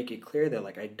trying to make it clear that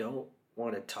like I don't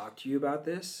want to talk to you about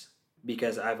this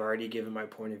because I've already given my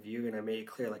point of view and I made it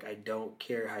clear like I don't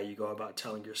care how you go about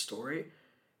telling your story,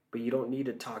 but you don't need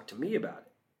to talk to me about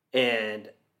it. And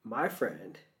my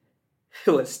friend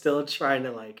was still trying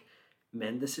to like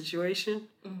mend the situation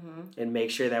Mm-hmm. and make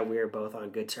sure that we were both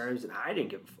on good terms, and I didn't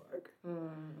give a fuck.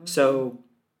 Mm-hmm. So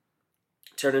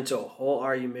it turned into a whole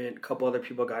argument. A couple other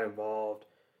people got involved,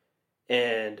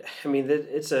 and I mean,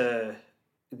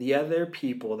 the other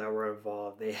people that were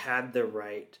involved. They had the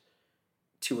right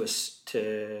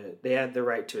they had the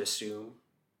right to assume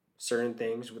certain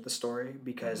things with the story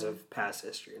because Mm-hmm. of past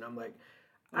history, and I'm like,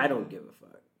 I don't Mm-hmm. give a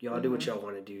fuck. Y'all do what Mm-hmm. y'all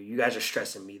want to do. You guys are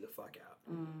stressing me the fuck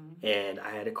out. Mm-hmm. And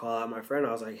I had to call out my friend.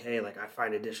 I was like, hey, like, I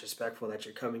find it disrespectful that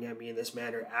you're coming at me in this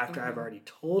manner after I've Mm-hmm. already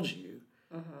told you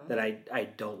Mm-hmm. that I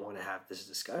don't want to have this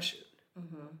discussion.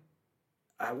 Mm-hmm.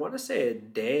 I want to say a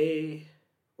day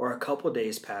or a couple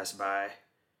days passed by,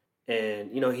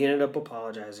 and, you know, he ended up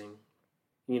apologizing.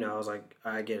 You know, I was like,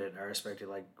 I get it. I respect it.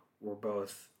 Like, we're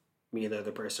both, me and the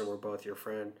other person, we're both your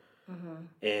friend.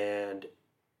 Mm-hmm. And,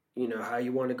 you know, how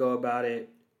you want to go about it,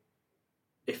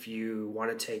 if you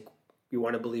want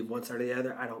to believe one side or the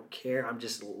other, I don't care. I'm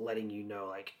just letting you know,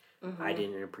 like, I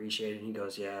didn't appreciate it. And he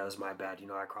goes, yeah, it was my bad.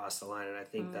 I crossed the line. And I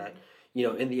think that,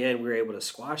 in the end, we were able to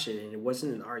squash it, and it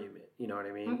wasn't an argument. You know what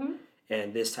I mean?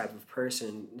 And this type of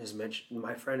person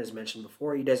my friend has mentioned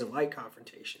before, he doesn't like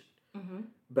confrontation.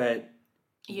 But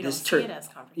you don't see it as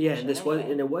confrontation. Yeah,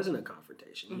 and it wasn't a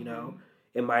confrontation,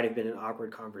 It might have been an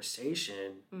awkward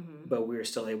conversation, but we were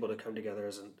still able to come together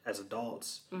as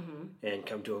adults and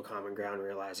come to a common ground,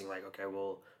 realizing like, okay,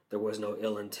 well, there was no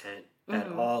ill intent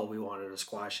at all. We wanted to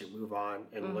squash it, move on,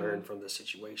 and learn from the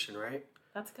situation, right?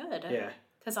 That's good. Yeah.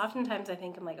 Because oftentimes I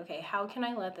think I'm like, okay, how can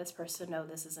I let this person know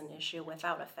this is an issue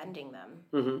without offending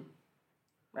them?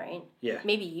 Right? Yeah.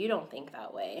 Maybe you don't think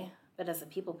that way, but as a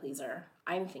people pleaser,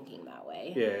 I'm thinking that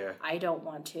way. Yeah. I don't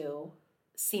want to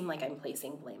seem like I'm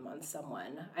placing blame on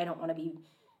someone. I don't want to be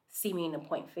seeming to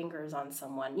point fingers on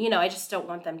someone. I just don't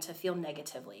want them to feel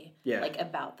negatively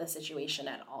about the situation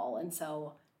at all. And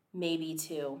so maybe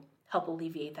to help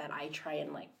alleviate that, I try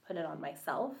and put it on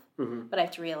myself. But I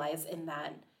have to realize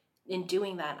in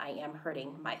doing that, I am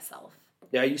hurting myself.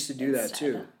 Yeah, I used to do that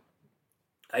too.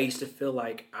 I used to feel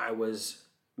like I was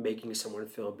making someone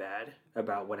feel bad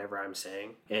about whatever I'm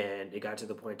saying. And it got to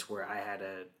the point to where I had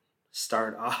to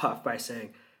start off by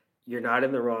saying, you're not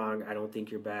in the wrong. I don't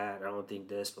think you're bad. I don't think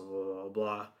this, blah, blah, blah,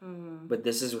 blah. But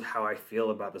this is how I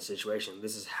feel about the situation.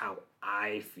 This is how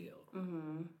I feel.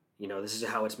 This is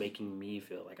how it's making me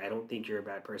feel. Like, I don't think you're a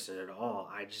bad person at all.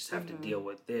 I just have to deal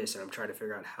with this, and I'm trying to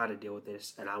figure out how to deal with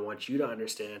this. And I want you to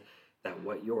understand that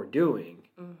what you're doing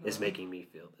is making me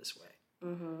feel this way.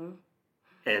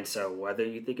 And so whether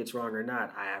you think it's wrong or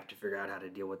not, I have to figure out how to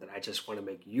deal with it. I just want to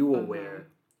make you aware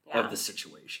of the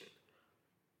situation.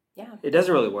 Yeah. It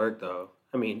doesn't really work, though.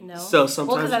 I mean, no. So sometimes...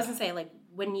 Well, because I was going to say,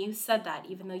 when you said that,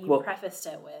 even though you prefaced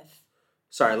it with...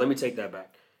 Sorry, let me take that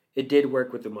back. It did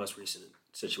work with the most recent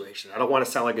situation. I don't want to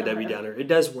sound like a Debbie Downer. It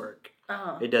does work.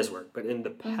 It does work. But in the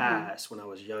past, when I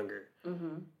was younger,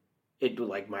 it was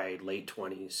like my late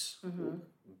 20s.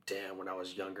 Damn, when I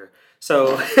was younger.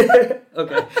 So,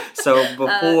 okay. So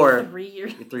before... 3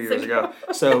 years. 3 years ago.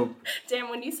 So... Damn,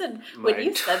 when you said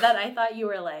that, I thought you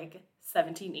were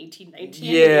 17, 18, 19.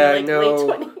 Yeah, you were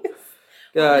late 20s.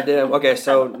 God damn. Okay,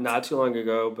 so not too long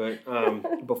ago,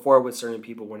 but before with certain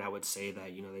people, when I would say that,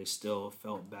 they still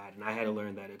felt bad. And I had to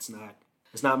learn that it's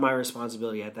not my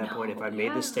responsibility at that point. If I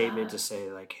made the statement to say,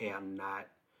 hey, I'm not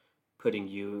putting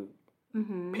you,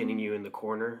 pinning you in the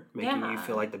corner, making you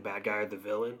feel like the bad guy or the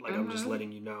villain. I'm just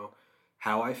letting you know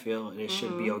how I feel, and it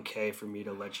should be okay for me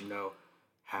to let you know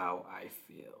how I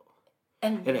feel.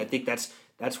 And I think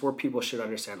that's where people should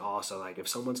understand also, if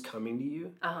someone's coming to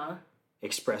you,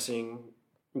 expressing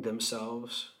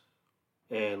themselves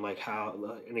and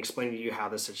and explaining to you how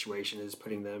the situation is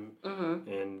putting them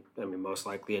in, most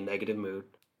likely a negative mood,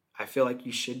 I feel like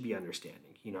you should be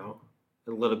understanding,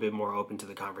 a little bit more open to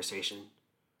the conversation.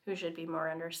 Who should be more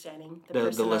understanding? The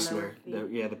listener.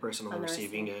 The person on the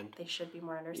receiving end. They should be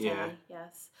more understanding,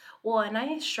 yes. Well, and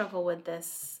I struggle with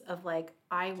this of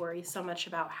I worry so much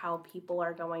about how people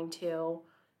are going to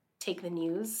take the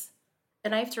news.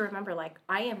 And I have to remember,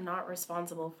 I am not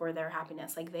responsible for their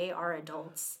happiness. They are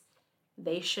adults.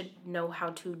 They should know how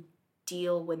to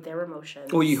deal with their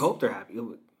emotions. Well, you hope they're happy.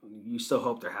 You still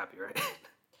hope they're happy, right?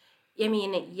 I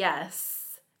mean,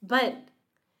 yes. But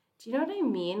do you know what I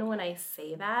mean when I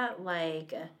say that?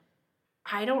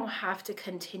 I don't have to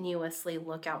continuously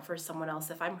look out for someone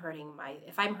else if I'm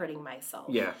hurting myself.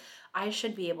 Yeah. I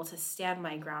should be able to stand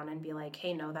my ground and be like,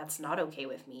 hey, no, that's not okay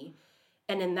with me.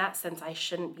 And in that sense, I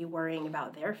shouldn't be worrying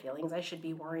about their feelings. I should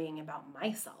be worrying about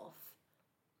myself.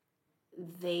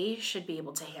 They should be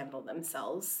able to handle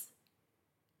themselves.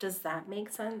 Does that make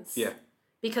sense? Yeah.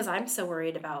 Because I'm so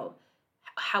worried about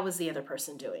how is the other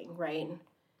person doing, right?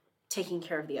 Taking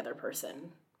care of the other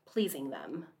person, pleasing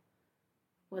them.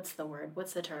 What's the word?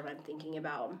 What's the term I'm thinking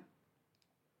about?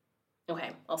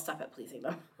 Okay, I'll stop at pleasing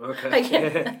them. Okay. I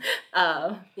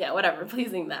can't. Whatever,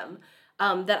 pleasing them.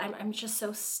 That I'm just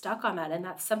so stuck on that, and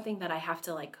that's something that I have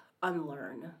to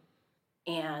unlearn,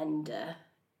 and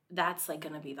that's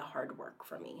going to be the hard work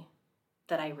for me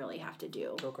that I really have to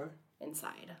do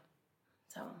inside.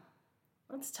 So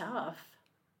that's tough.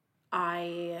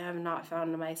 I have not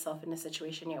found myself in a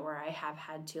situation yet where I have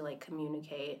had to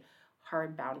communicate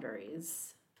hard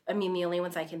boundaries. I mean, the only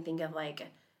ones I can think of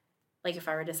if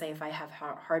I were to say if I have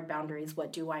hard boundaries,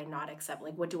 what do I not accept?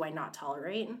 What do I not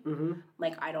tolerate?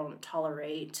 I don't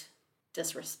tolerate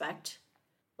disrespect,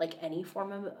 any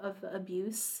form of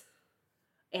abuse.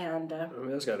 And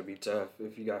that's got to be tough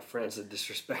if you got friends that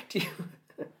disrespect you.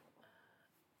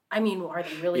 I mean, are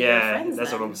they really your friends? Yeah,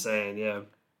 that's then? what I'm saying. Yeah.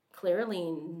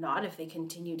 clearly not if they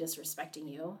continue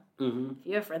disrespecting you. Mm-hmm. If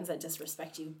you have friends that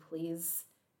disrespect you, please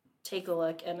take a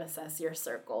look and assess your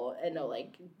circle and know,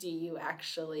 like, do you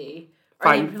actually...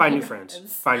 Find new friends.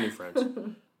 Find new friends.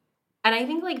 And I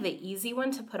think, like, the easy one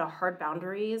to put a hard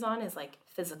boundaries on is, like,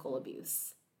 physical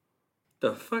abuse.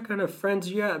 The fuck kind of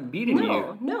friends you got beating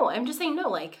you? No, I'm just saying no,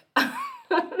 like...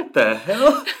 The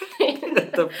hell?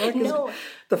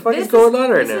 The fuck is going on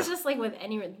right now? This is just like with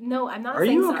any... No, I'm not Are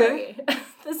saying you okay? Sorry.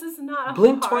 This is not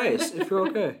Blink hard. twice if you're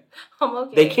okay. I'm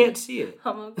okay. They can't see it.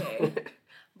 I'm okay.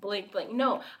 Blink.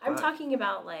 No, I'm talking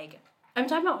about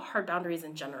hard boundaries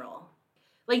in general.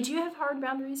 Like, do you have hard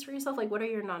boundaries for yourself? Like, what are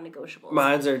your non-negotiables?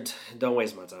 Mine's are don't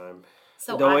waste my time.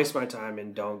 So don't waste my time,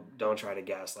 and don't try to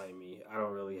gaslight me. I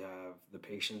don't really have the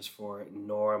patience for it,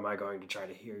 nor am I going to try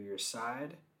to hear your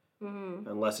side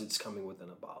unless it's coming with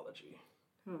an apology.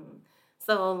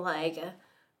 So, like,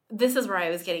 this is where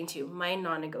I was getting to. My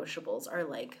non-negotiables are,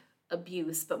 like,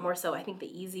 abuse, but more so I think the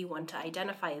easy one to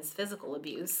identify is physical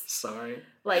abuse. Sorry.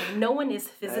 Like, no one is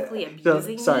physically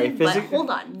abusing me, but hold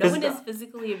on. No one is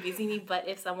physically abusing me, but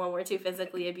if someone were to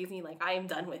physically abuse me, like, I am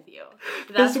done with you.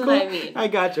 That's what I mean. I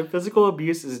gotcha. Physical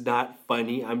abuse is not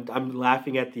funny. I'm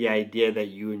laughing at the idea that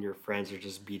you and your friends are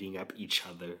just beating up each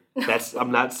other.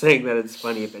 I'm not saying that it's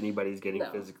funny if anybody's getting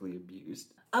physically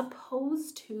abused.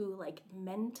 Opposed to, like,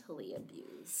 mentally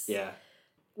abused. Yeah.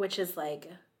 Which is,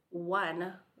 like,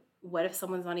 one... What if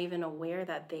someone's not even aware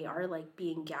that they are, like,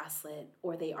 being gaslit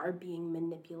or they are being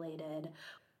manipulated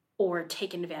or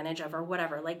taken advantage of or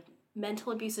whatever? Like,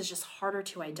 mental abuse is just harder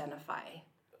to identify.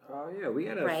 Oh, yeah. We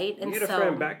had a a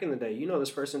friend back in the day. You know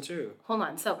this person, too. Hold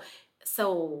on.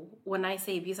 So when I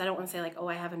say abuse, I don't want to say, like, oh,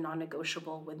 I have a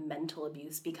non-negotiable with mental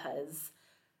abuse because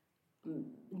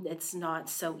it's not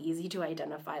so easy to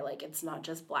identify. Like, it's not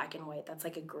just black and white. That's,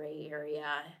 like, a gray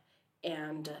area.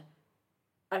 And...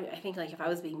 I think, like, if I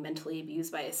was being mentally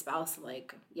abused by a spouse,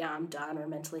 like, yeah, I'm done, or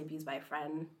mentally abused by a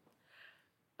friend,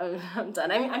 I'm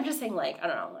done. I mean, I'm just saying, like, I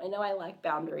don't know. I know I lack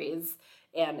boundaries,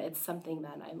 and it's something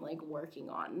that I'm, like, working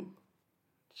on.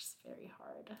 It's just very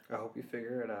hard. I hope you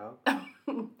figure it out.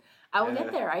 I will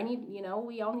get there.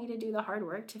 We all need to do the hard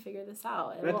work to figure this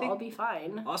out, and we'll all be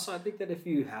fine. Also, I think that if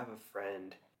you have a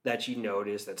friend that you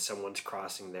notice that someone's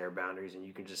crossing their boundaries and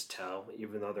you can just tell,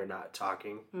 even though they're not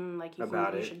talking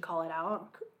about it. You should call it out?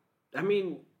 I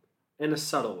mean, in a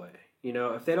subtle way. You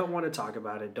know, if they don't want to talk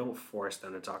about it, don't force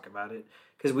them to talk about it.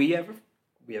 Because we have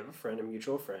a friend, a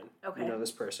mutual friend. Okay. You know this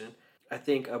person. I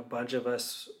think a bunch of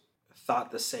us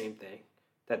thought the same thing,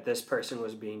 that this person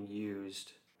was being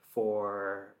used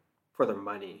for their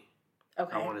money.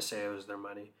 Okay. I want to say it was their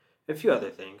money. A few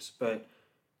other things, but...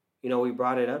 You know, we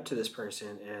brought it up to this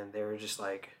person, and they were just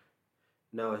like,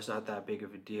 no, it's not that big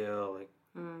of a deal. Like,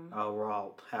 oh, we're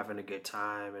all having a good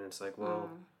time. And it's like, well,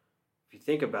 if you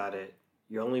think about it,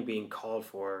 you're only being called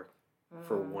for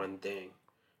one thing.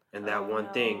 And that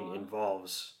one thing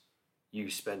involves you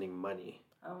spending money.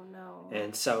 Oh, no.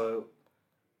 And so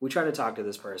we tried to talk to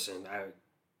this person,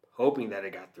 hoping that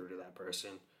it got through to that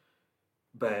person.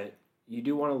 But you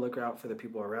do want to look out for the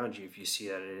people around you if you see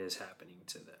that it is happening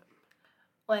to them.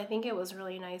 Well, I think it was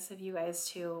really nice of you guys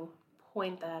to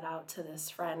point that out to this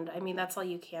friend. I mean, that's all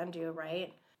you can do,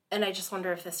 right? And I just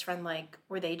wonder if this friend, like,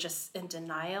 were they just in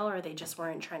denial, or they just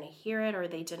weren't trying to hear it, or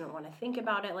they didn't want to think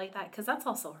about it like that? Because that's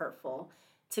also hurtful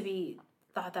to be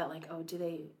thought that, like, oh,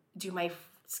 do my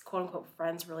quote-unquote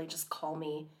friends really just call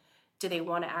me? Do they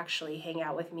want to actually hang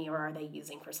out with me, or are they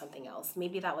using for something else?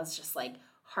 Maybe that was just, like,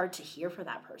 hard to hear for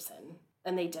that person.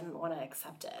 And they didn't want to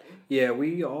accept it. Yeah,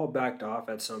 we all backed off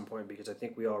at some point because I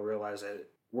think we all realized that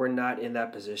we're not in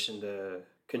that position to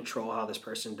control how this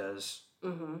person does,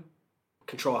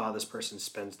 control how this person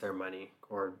spends their money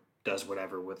or does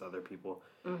whatever with other people.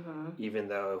 Even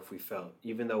though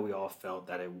we all felt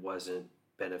that it wasn't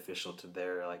beneficial to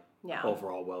their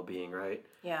overall well-being, right?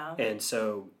 Yeah. And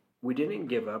so we didn't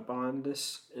give up on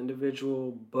this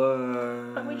individual,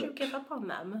 but... Why would you give up on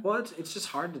them? Well, it's just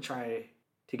hard to try...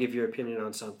 to give your opinion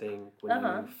on something when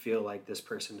you feel like this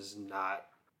person is not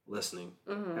listening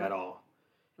at all.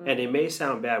 And it may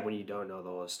sound bad when you don't know the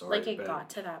whole story. Like, it got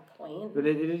to that point. But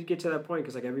it did get to that point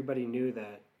because, like, everybody knew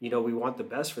that, you know, we want the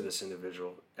best for this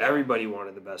individual. Everybody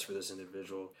wanted the best for this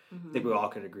individual. I think we all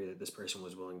could agree that this person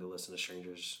was willing to listen to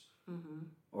strangers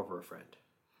over a friend.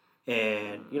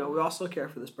 And, you know, we also care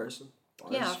for this person.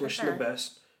 Just wish them the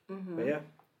best. But, yeah.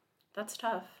 That's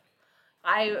tough.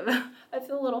 I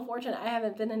feel a little fortunate. I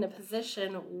haven't been in a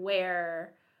position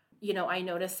where, you know, I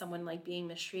notice someone, like, being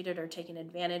mistreated or taken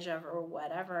advantage of or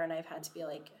whatever, and I've had to be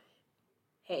like,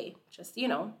 hey, just, you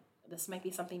know, this might be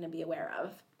something to be aware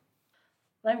of.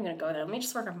 I'm not even going to go there. Let me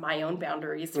just work on my own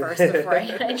boundaries first before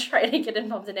I try to get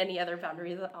involved in any other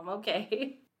boundaries. I'm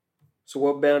okay. So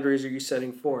what boundaries are you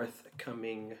setting forth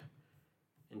coming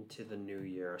into the new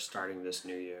year or starting this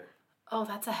new year? Oh,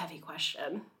 that's a heavy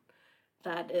question.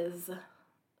 That is a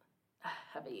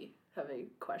heavy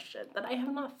question that I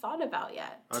have not thought about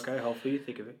yet. Okay, hopefully you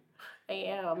think of it. I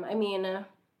am. I mean,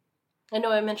 I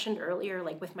know I mentioned earlier,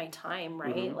 like with my time,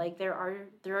 right? Mm-hmm. Like there are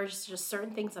just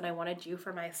certain things that I want to do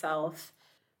for myself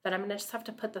that I'm gonna just have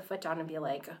to put the foot down and be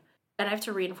like, and I have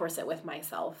to reinforce it with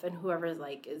myself and whoever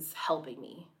is helping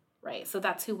me, right? So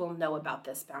that's who will know about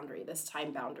this boundary, this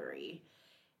time boundary.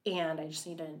 And I just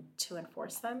need to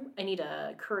enforce them. I need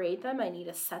to create them. I need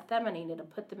to set them, and I need to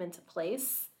put them into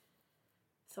place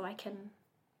so I can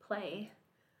play.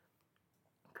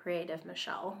 Creative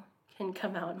Michelle can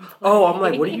come out and play. Oh, I'm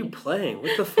like, what are you playing?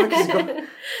 What the fuck is going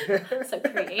on? So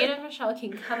creative Michelle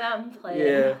can come out and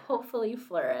play and hopefully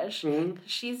flourish. Mm-hmm.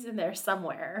 She's in there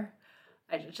somewhere.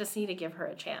 I just need to give her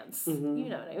a chance. Mm-hmm. You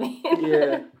know what I mean?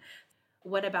 Yeah.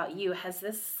 What about you? Has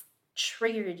this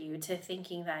triggered you to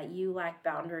thinking that you lack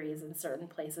boundaries in certain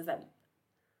places,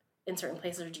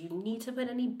 or do you need to put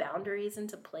any boundaries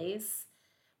into place,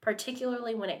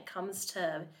 particularly when it comes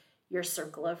to your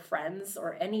circle of friends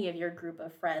or any of your group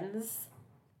of friends?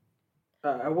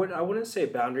 I wouldn't say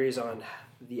boundaries on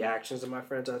the actions of my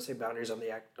friends. I would say boundaries on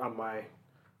my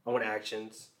own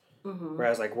actions. Mm-hmm.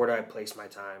 Whereas, like, where do I place my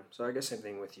time? So I guess same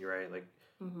thing with you, right? Like,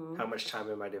 Mm-hmm. how much time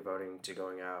am I devoting to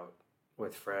going out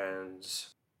with friends,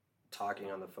 talking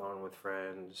on the phone with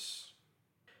friends?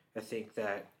 I think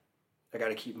that I got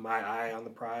to keep my eye on the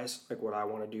prize, like what I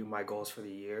want to do, my goals for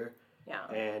the year. Yeah.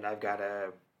 And I've got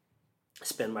to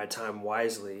spend my time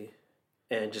wisely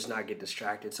and just not get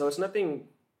distracted. So it's nothing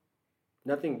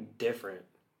different.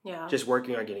 Yeah. Just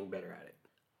working on getting better at it.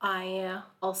 I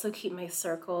also keep my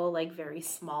circle very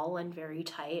small and very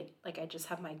tight. Like I just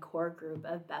have my core group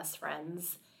of best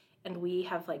friends, and we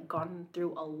have gone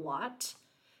through a lot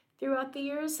throughout the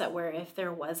years that where if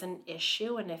there was an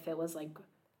issue and if it was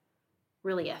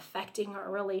really affecting our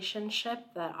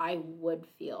relationship, that I would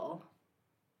feel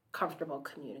comfortable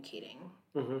communicating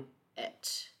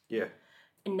it. Yeah.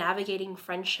 And navigating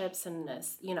friendships and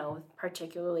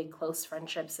particularly close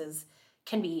friendships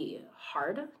can be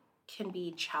hard, can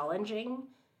be challenging.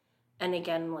 And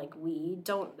again,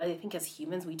 I think as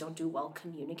humans, we don't do well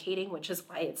communicating, which is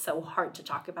why it's so hard to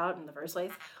talk about in the first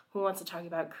place. Who wants to talk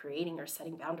about creating or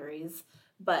setting boundaries?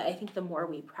 But I think the more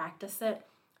we practice it,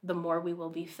 the more we will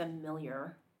be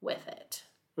familiar with it.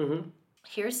 Mm-hmm.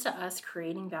 Here's to us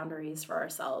creating boundaries for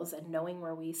ourselves and knowing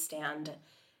where we stand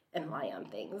and lie on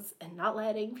things and not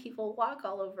letting people walk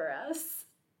all over us.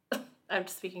 I'm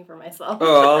just speaking for myself.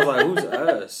 Oh, I was like, who's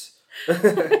us?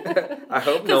 I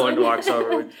hope no one walks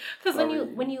over. Because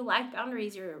when you lack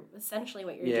boundaries, you're essentially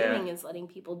what you're doing is letting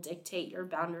people dictate your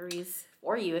boundaries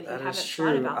for you if you haven't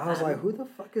thought about them. I was like, who the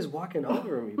fuck is walking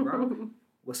over me, bro?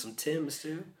 With some Timbs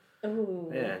too. Ooh,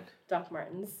 man. Doc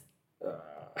Martens.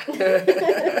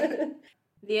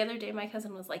 The other day, my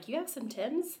cousin was like, "You have some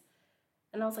Timbs?"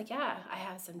 And I was like, "Yeah, I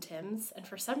have some Timbs." And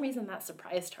for some reason, that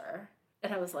surprised her.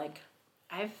 And I was like,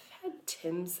 "I've had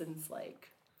Timbs since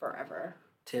forever."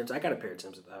 Timbs, I got a pair of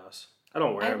Timbs at the house. I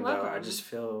don't wear them though. Them. I just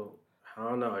feel, I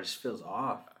don't know, it just feels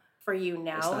off. For you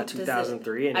now, it's not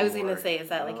 2003 anymore. I was gonna say, is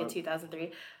that a 2003?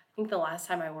 I think the last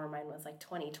time I wore mine was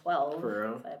 2012. For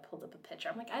real? So I pulled up a picture.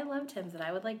 I'm like, I love Timbs, and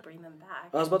I would bring them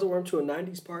back. I was about to wear them to a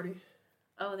 90s party.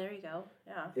 Oh, there you go.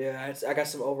 Yeah. Yeah, I got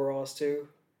some overalls too,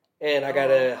 and I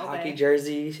got a hockey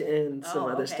jersey and some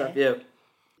other stuff. Yeah.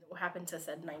 What happened to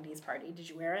said 90s party? Did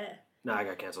you wear it? No, I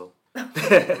got canceled.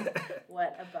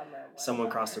 What a bummer. Someone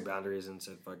crossed their boundaries and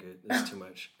said, "Fuck it, it's too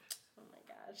much." Oh my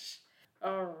gosh.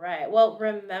 All right. Well,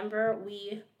 remember,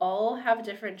 we all have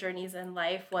different journeys in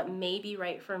life. What may be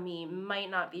right for me might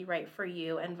not be right for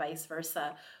you, and vice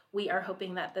versa. We are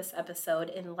hoping that this episode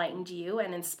enlightened you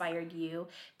and inspired you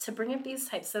to bring up these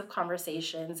types of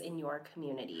conversations in your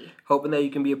community. Hoping that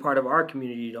you can be a part of our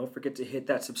community. Don't forget to hit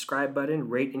that subscribe button,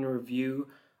 rate and review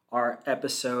our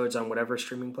episodes on whatever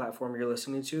streaming platform you're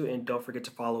listening to, and don't forget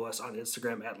to follow us on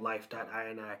Instagram at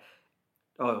life.ini.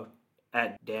 Oh,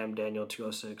 at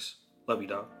damndaniel206. Love you,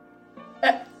 dog.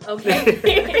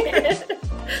 Okay.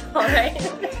 All right.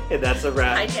 And that's a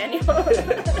wrap. Hi, Daniel.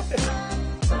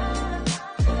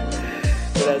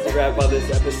 And that's a wrap on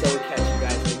this episode. Catch you